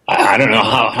 I don't know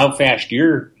how fast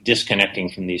you're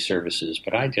disconnecting from these services,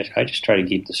 but I just try to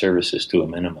keep the services to a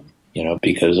minimum.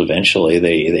 Because eventually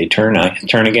they turn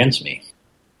against me.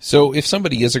 So if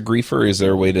somebody is a griefer, is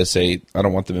there a way to say, I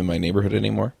don't want them in my neighborhood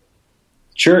anymore?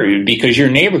 Sure, because your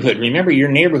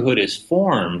neighborhood is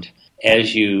formed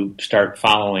as you start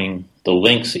following the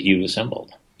links that you've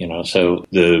assembled. So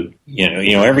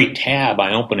every tab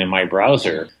I open in my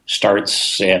browser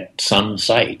starts at some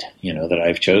site, that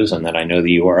I've chosen that I know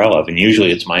the URL of, and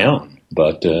usually it's my own.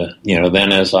 But,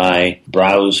 then as I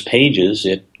browse pages,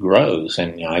 it grows,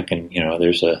 and I can,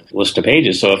 there's a list of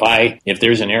pages. So if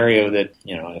there's an area that,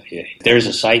 if there's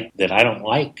a site that I don't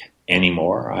like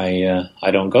anymore,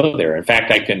 I don't go there. In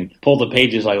fact, I can pull the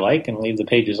pages I like and leave the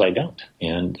pages I don't,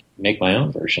 and make my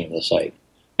own version of the site.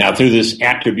 Now, through this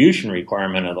attribution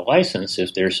requirement of the license,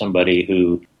 if there's somebody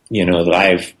who, that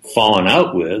I've fallen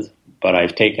out with, but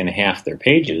I've taken half their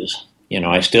pages,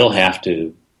 I still have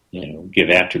to give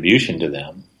attribution to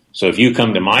them. So if you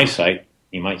come to my site,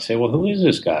 you might say, well, who is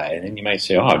this guy? And then you might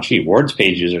say, oh, gee, Ward's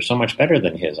pages are so much better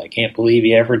than his. I can't believe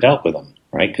he ever dealt with them,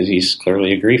 right? Because he's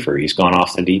clearly a griefer. He's gone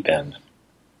off the deep end.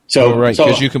 So, right,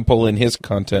 because you can pull in his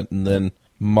content and then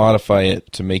modify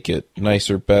it to make it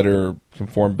nicer, better,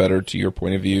 conform better to your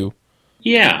point of view.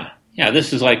 Yeah. Yeah,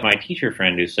 this is like my teacher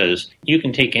friend who says, you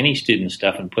can take any student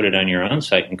stuff and put it on your own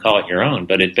site and call it your own,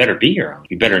 but it better be your own.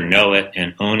 You better know it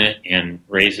and own it and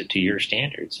raise it to your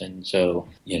standards. And so,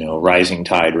 rising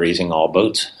tide, raising all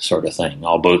boats sort of thing.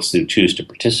 All boats that choose to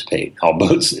participate, all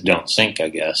boats that don't sink, I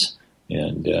guess.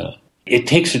 And it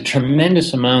takes a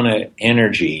tremendous amount of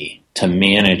energy to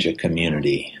manage a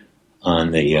community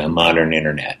on the modern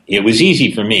internet. It was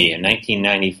easy for me in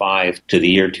 1995 to the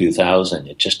year 2000.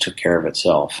 It just took care of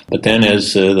itself. But then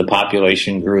as the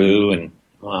population grew and,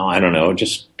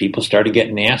 just people started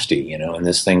getting nasty, and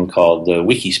this thing called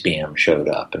wiki spam showed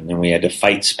up. And then we had to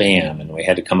fight spam, and we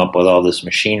had to come up with all this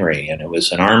machinery, and it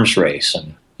was an arms race.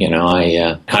 And,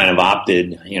 I kind of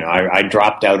opted, I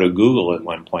dropped out of Google at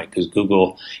one point because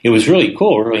Google, it was really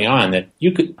cool early on that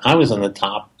I was in the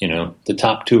top, the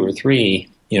top 2 or 3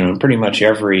 pretty much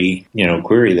every,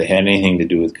 query that had anything to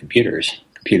do with computer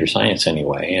science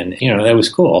anyway. And, that was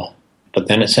cool. But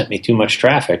then it sent me too much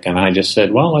traffic, and I just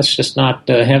said, well, let's just not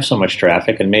have so much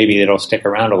traffic, and maybe it'll stick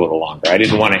around a little longer. I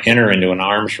didn't want to enter into an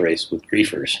arms race with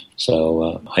griefers,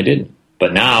 so I didn't.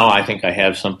 But now I think I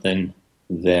have something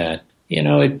that,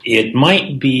 it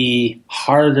might be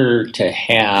harder to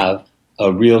have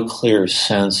a real clear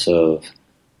sense of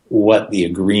what the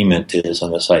agreement is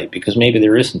on the site, because maybe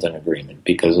there isn't an agreement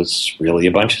because it's really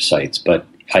a bunch of sites. But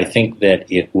I think that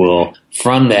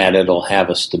from that, it'll have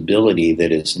a stability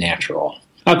that is natural.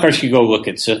 Of course, you go look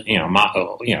at,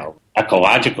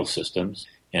 ecological systems,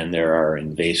 and there are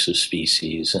invasive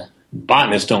species.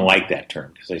 Botanists don't like that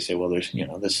term because they say, well, there's,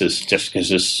 this is just because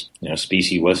this,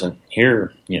 species wasn't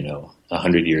here,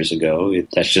 100 years ago.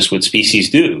 That's just what species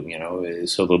do,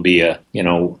 So there'll be a,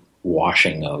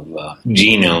 washing of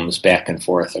genomes back and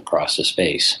forth across the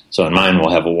space. So in mine, we'll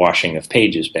have a washing of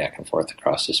pages back and forth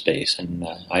across the space, and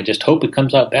I just hope it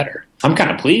comes out better. I'm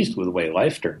kind of pleased with the way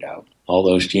life turned out. All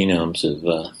those genomes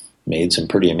have made some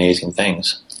pretty amazing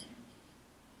things.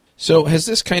 So has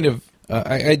this kind of,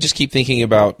 I just keep thinking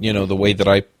about, the way that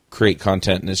I create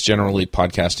content, and it's generally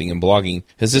podcasting and blogging.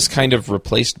 Has this kind of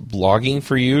replaced blogging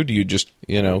for you? Do you just,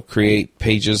 create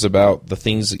pages about the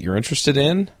things that you're interested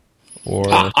in? Or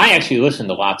I actually listen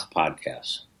to lots of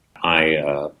podcasts.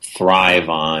 I thrive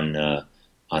on the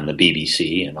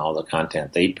BBC and all the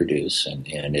content they produce, and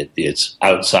it's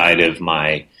outside of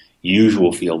my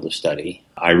usual field of study.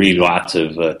 I read lots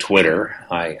of Twitter.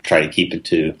 I try to keep it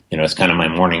to, it's kind of my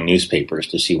morning newspapers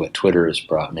to see what Twitter has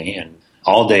brought me. And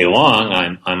all day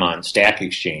long, I'm on Stack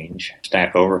Exchange,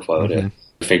 Stack Overflow to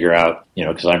figure out,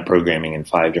 because I'm programming in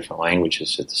 5 different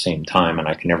languages at the same time, and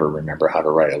I can never remember how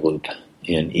to write a loop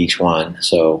in each one.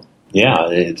 So,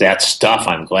 yeah, that stuff,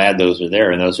 I'm glad those are there,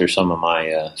 and those are some of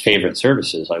my favorite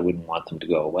services. I wouldn't want them to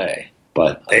go away.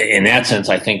 But in that sense,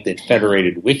 I think that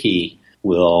Federated Wiki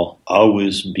will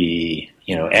always be,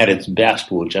 at its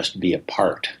best, will just be a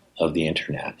part of the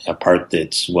Internet, a part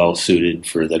that's well-suited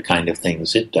for the kind of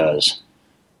things it does.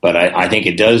 But I think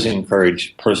it does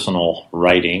encourage personal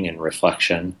writing and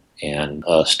reflection and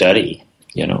study.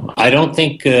 I don't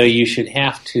think you should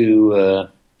have to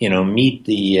meet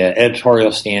the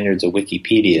editorial standards of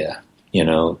Wikipedia,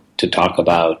 to talk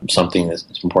about something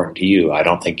that's important to you. I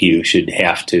don't think you should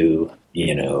have to,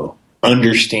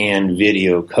 understand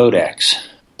video codecs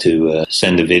to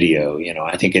send a video.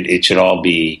 I think it should all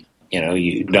be,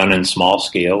 done in small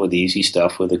scale with easy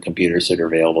stuff with the computers that are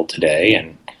available today.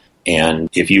 And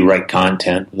if you write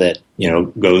content that,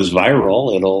 goes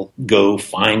viral, it'll go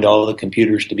find all the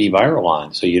computers to be viral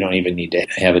on. So you don't even need to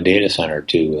have a data center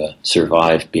to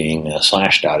survive being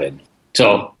slash-dotted.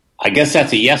 So I guess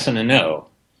that's a yes and a no.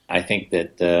 I think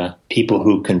that people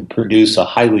who can produce a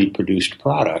highly produced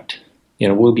product,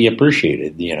 will be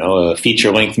appreciated. A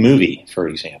feature-length movie, for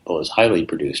example, is highly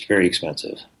produced, very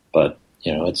expensive. But,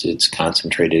 it's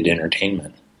concentrated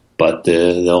entertainment. But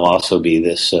there'll also be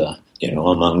this,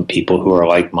 among people who are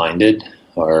like-minded,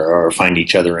 or find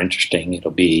each other interesting.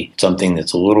 It'll be something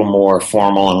that's a little more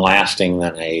formal and lasting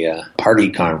than a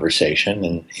party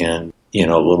conversation, and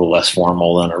a little less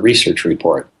formal than a research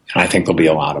report. And I think there'll be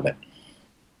a lot of it.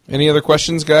 Any other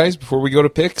questions, guys, before we go to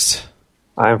picks?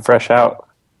 I'm fresh out.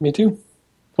 Me too.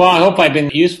 Well, I hope I've been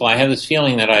useful. I have this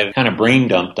feeling that I've kind of brain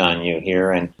dumped on you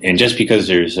here, and just because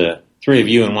there's three of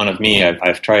you and one of me,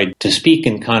 I've tried to speak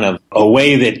in kind of a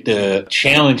way that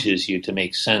challenges you to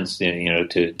make sense,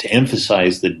 to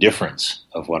emphasize the difference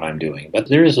of what I'm doing. But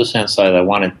there is a sense that I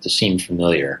want it to seem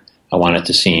familiar. I want it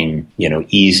to seem,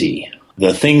 easy.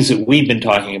 The things that we've been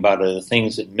talking about are the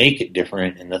things that make it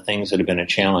different and the things that have been a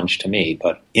challenge to me.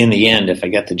 But in the end, if I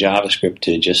get the JavaScript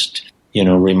to just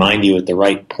remind you at the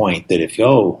right point that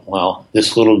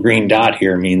this little green dot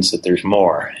here means that there's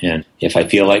more. And if I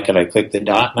feel like it, I click the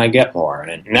dot and I get more.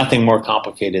 And nothing more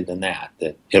complicated than that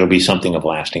it'll be something of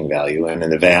lasting value. And then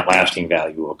the lasting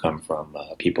value will come from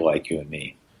people like you and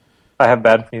me. I have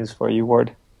bad news for you,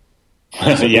 Ward.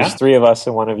 Yeah? There's three of us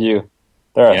and one of you.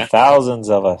 There are thousands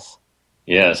of us.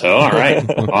 Yeah, so all right.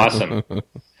 Awesome.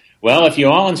 Well, if you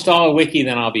all install a wiki,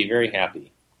 then I'll be very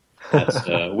happy. That's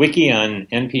wiki on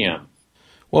NPM.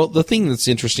 Well, the thing that's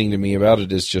interesting to me about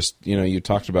it is just, you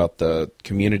talked about the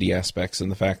community aspects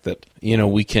and the fact that,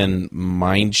 we can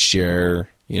mind share,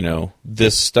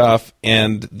 this stuff.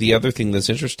 And the other thing that's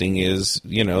interesting is,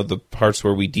 the parts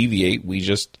where we deviate, we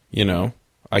just,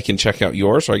 I can check out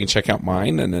yours or I can check out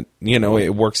mine and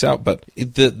it works out. But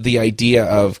the idea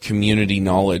of community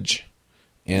knowledge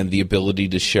and the ability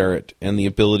to share it and the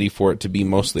ability for it to be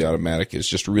mostly automatic is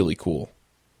just really cool.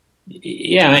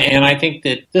 Yeah, and I think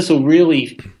that this will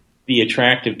really be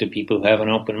attractive to people who have an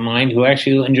open mind, who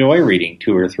actually enjoy reading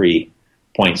 2 or 3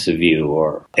 points of view,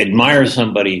 or admire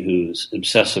somebody who's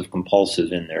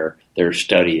obsessive-compulsive in their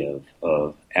study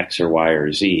of X or Y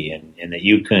or Z, and that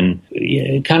you can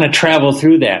kind of travel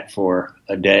through that for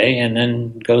a day and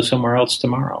then go somewhere else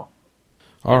tomorrow.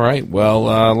 All right,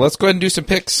 well, let's go ahead and do some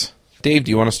picks. Dave,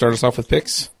 do you want to start us off with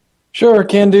picks? Sure,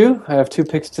 can do. I have 2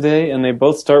 picks today, and they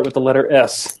both start with the letter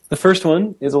S. The first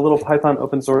one is a little Python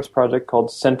open source project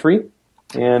called Sentry,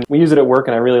 and we use it at work,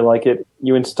 and I really like it.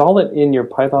 You install it in your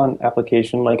Python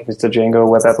application, like if it's a Django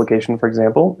web application, for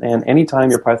example, and anytime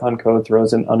your Python code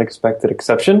throws an unexpected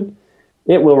exception,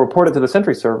 it will report it to the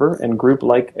Sentry server and group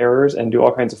like errors and do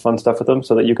all kinds of fun stuff with them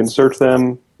so that you can search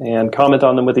them and comment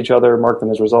on them with each other, mark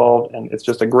them as resolved, and it's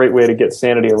just a great way to get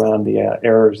sanity around the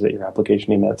errors that your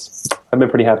application emits. I've been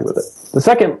pretty happy with it. The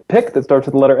second pick that starts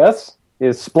with the letter S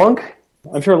is Splunk.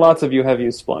 I'm sure lots of you have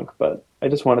used Splunk, but I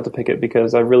just wanted to pick it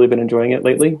because I've really been enjoying it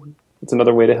lately. It's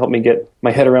another way to help me get my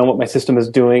head around what my system is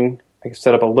doing. I can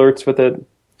set up alerts with it,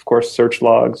 of course, search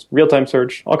logs, real-time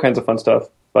search, all kinds of fun stuff.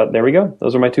 But there we go.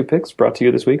 Those are my 2 picks brought to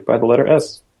you this week by the letter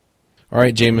S. All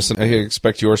right, Jameson, I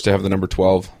expect yours to have the number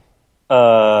 12.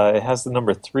 It has the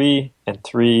number 3, and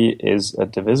 3 is a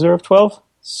divisor of 12,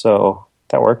 so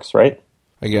that works, right?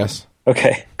 I guess.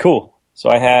 Okay, cool. So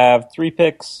I have 3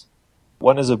 picks.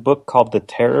 One is a book called The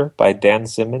Terror by Dan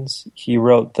Simmons. He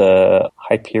wrote the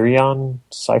Hyperion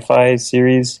sci-fi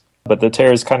series, but The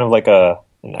Terror is kind of like an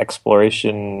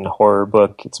exploration horror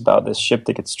book. It's about this ship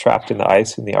that gets trapped in the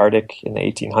ice in the Arctic in the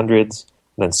 1800s,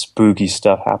 and then spooky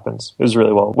stuff happens. It was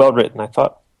really well written, I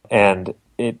thought. And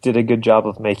it did a good job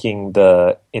of making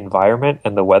the environment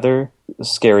and the weather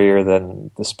scarier than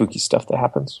the spooky stuff that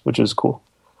happens, which is cool.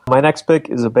 My next pick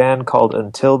is a band called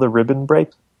Until the Ribbon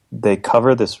Breaks. They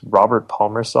cover this Robert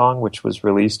Palmer song, which was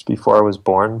released before I was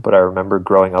born, but I remember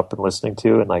growing up and listening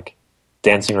to and like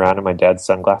dancing around in my dad's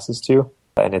sunglasses too.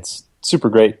 And it's super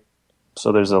great.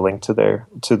 So there's a link to the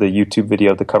YouTube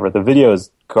video of the cover. The video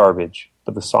is garbage,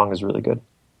 but the song is really good.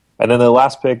 And then the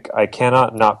last pick, I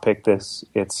cannot not pick this.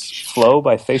 It's Flow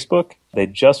by Facebook. They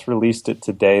just released it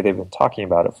today. They've been talking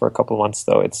about it for a couple months,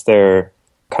 though. It's their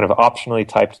kind of optionally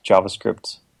typed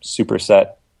JavaScript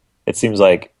superset. It seems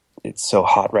like it's so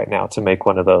hot right now to make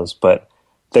one of those, but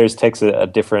theirs takes a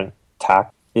different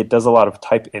tack. It does a lot of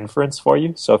type inference for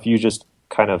you. So if you just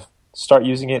kind of start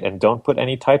using it and don't put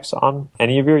any types on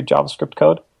any of your JavaScript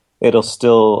code, it'll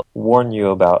still warn you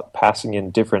about passing in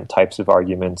different types of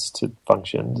arguments to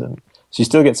functions. And so you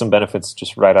still get some benefits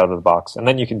just right out of the box. And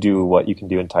then you can do what you can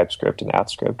do in TypeScript and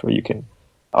AppScript, where you can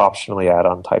optionally add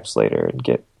on types later and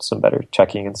get some better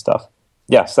checking and stuff.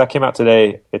 Yeah, so that came out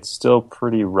today. It's still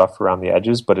pretty rough around the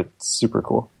edges, but it's super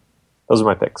cool. Those are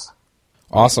my picks.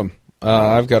 Awesome.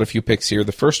 I've got a few picks here.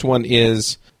 The first one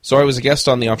is, so I was a guest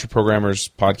on the Entre Programmers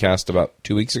podcast about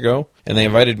 2 weeks ago, and they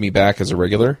invited me back as a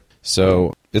regular.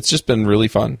 So it's just been really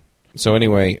fun. So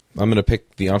anyway, I'm going to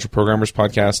pick the Entre Programmers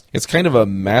podcast. It's kind of a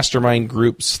mastermind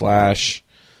group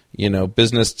 /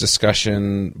 business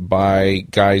discussion by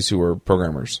guys who are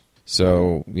programmers.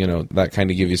 So, that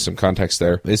kind of gives you some context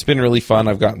there. It's been really fun.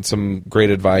 I've gotten some great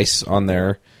advice on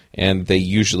there, and they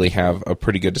usually have a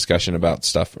pretty good discussion about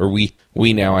stuff. Or we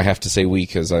now, I have to say we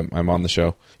because I'm on the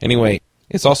show. Anyway,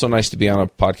 it's also nice to be on a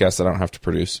podcast that I don't have to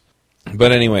produce.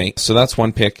 But anyway, so that's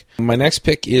one pick. My next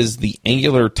pick is the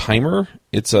Angular Timer.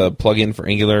 It's a plugin for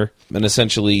Angular, and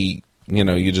essentially,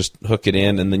 you just hook it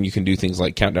in, and then you can do things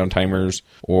like countdown timers,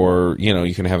 or,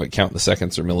 you can have it count the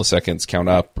seconds or milliseconds, count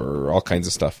up, or all kinds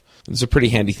of stuff. It's a pretty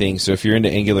handy thing, so if you're into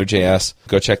AngularJS,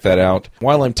 go check that out.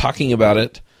 While I'm talking about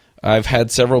it, I've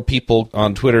had several people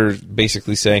on Twitter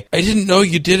basically say, I didn't know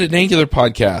you did an Angular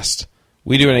podcast.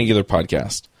 We do an Angular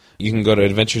podcast. You can go to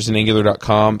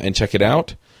adventuresinangular.com and check it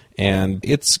out. And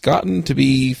it's gotten to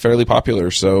be fairly popular,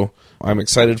 so I'm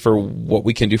excited for what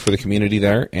we can do for the community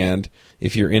there. And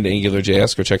if you're into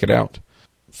AngularJS, go check it out.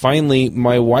 Finally,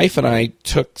 my wife and I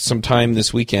took some time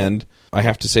this weekend. I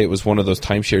have to say it was one of those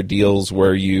timeshare deals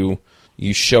where you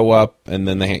show up and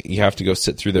then you have to go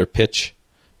sit through their pitch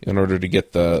in order to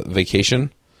get the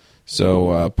vacation.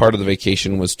 So part of the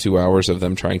vacation was 2 hours of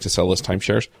them trying to sell us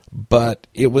timeshares. But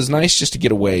it was nice just to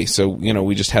get away. So,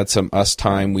 we just had some us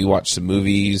time. We watched some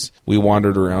movies. We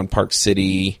wandered around Park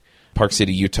City,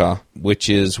 Utah, which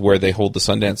is where they hold the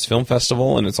Sundance Film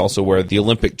Festival, and it's also where the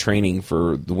Olympic training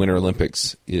for the Winter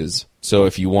Olympics is. So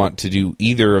if you want to do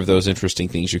either of those interesting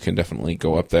things, you can definitely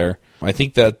go up there. I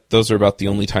think that those are about the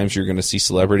only times you're going to see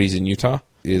celebrities in Utah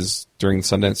is during the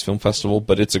Sundance Film Festival,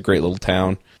 but it's a great little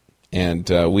town. And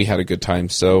we had a good time.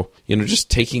 So,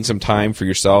 just taking some time for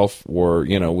yourself or,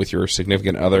 with your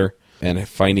significant other and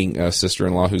finding a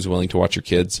sister-in-law who's willing to watch your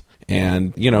kids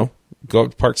and, go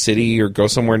up to Park City or go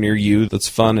somewhere near you that's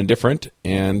fun and different.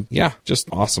 And, yeah, just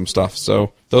awesome stuff.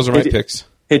 So those are my picks.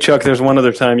 Hey, Chuck, there's one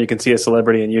other time you can see a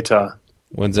celebrity in Utah.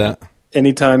 When's that?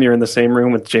 Anytime you're in the same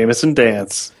room with Jameson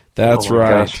Dance. That's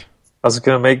right. Gosh. I was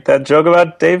going to make that joke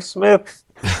about Dave Smith.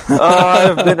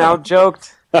 I've been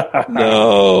out-joked.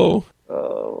 No.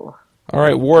 Oh. All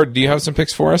right, Ward, do you have some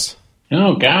picks for us?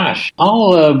 Oh, gosh.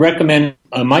 I'll recommend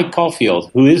Mike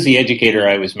Caulfield, who is the educator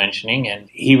I was mentioning, and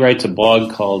he writes a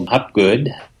blog called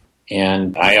Hopgood,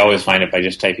 and I always find it by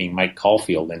just typing Mike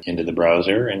Caulfield into the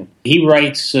browser. And he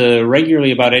writes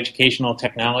regularly about educational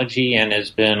technology and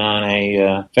has been on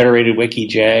a Federated Wiki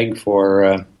JAG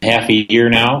for half a year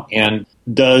now and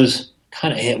does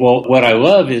what I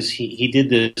love is he did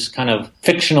this kind of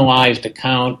fictionalized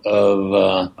account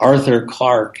of Arthur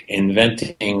Clarke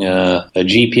inventing a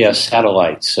GPS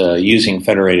satellites using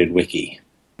Federated Wiki.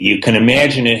 You can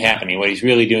imagine it happening. What he's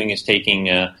really doing is taking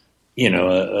a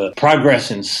progress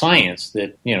in science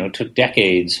that took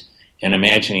decades and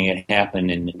imagining it happen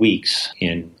in weeks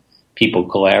in people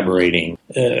collaborating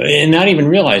and not even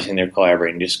realizing they're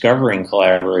collaborating, discovering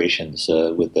collaborations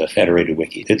with the Federated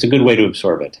Wiki. It's a good way to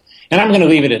absorb it. And I'm going to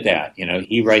leave it at that.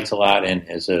 He writes a lot and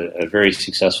is a very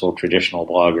successful traditional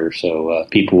blogger, so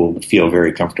people will feel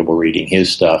very comfortable reading his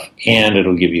stuff, and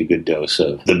it'll give you a good dose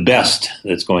of the best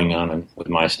that's going on with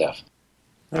my stuff.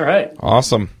 All right.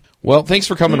 Awesome. Well, thanks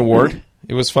for coming, Ward.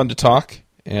 It was fun to talk,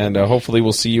 and hopefully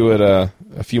we'll see you at a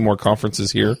few more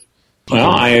conferences here.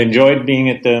 Well, I enjoyed being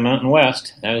at the Mountain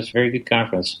West. That was a very good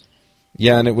conference.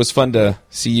 Yeah, and it was fun to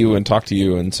see you and talk to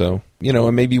you, and so,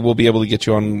 and maybe we'll be able to get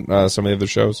you on some of the other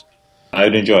shows. I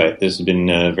would enjoy it. This has been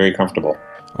very comfortable.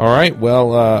 All right.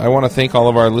 Well, I want to thank all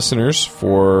of our listeners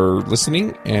for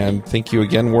listening, and thank you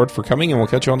again, Ward, for coming, and we'll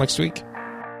catch you all next week.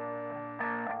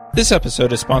 This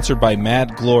episode is sponsored by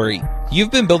Mad Glory. You've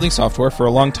been building software for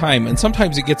a long time, and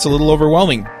sometimes it gets a little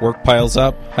overwhelming. Work piles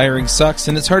up, hiring sucks,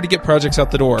 and it's hard to get projects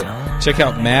out the door. Check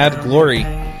out Mad Glory.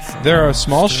 They're a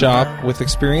small shop with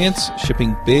experience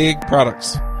shipping big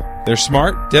products. They're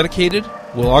smart, dedicated,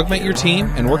 will augment your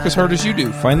team, and work as hard as you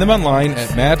do. Find them online at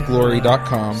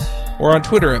madglory.com or on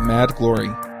Twitter at madglory.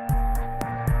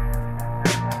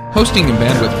 Hosting and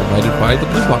bandwidth provided by the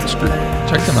Blue Box Group.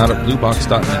 Check them out at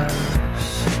bluebox.net.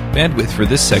 Bandwidth for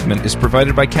this segment is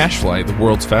provided by CacheFly, the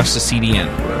world's fastest CDN.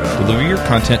 Deliver your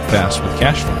content fast with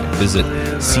CacheFly. Visit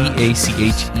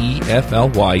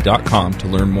CacheFly.com to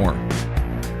learn more.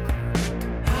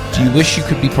 Do you wish you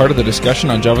could be part of the discussion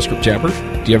on JavaScript Jabber?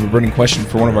 Do you have a burning question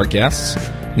for one of our guests?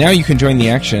 Now you can join the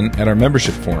action at our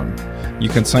membership forum. You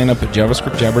can sign up at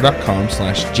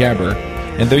javascriptjabber.com/jabber,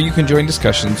 and there you can join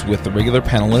discussions with the regular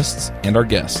panelists and our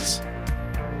guests.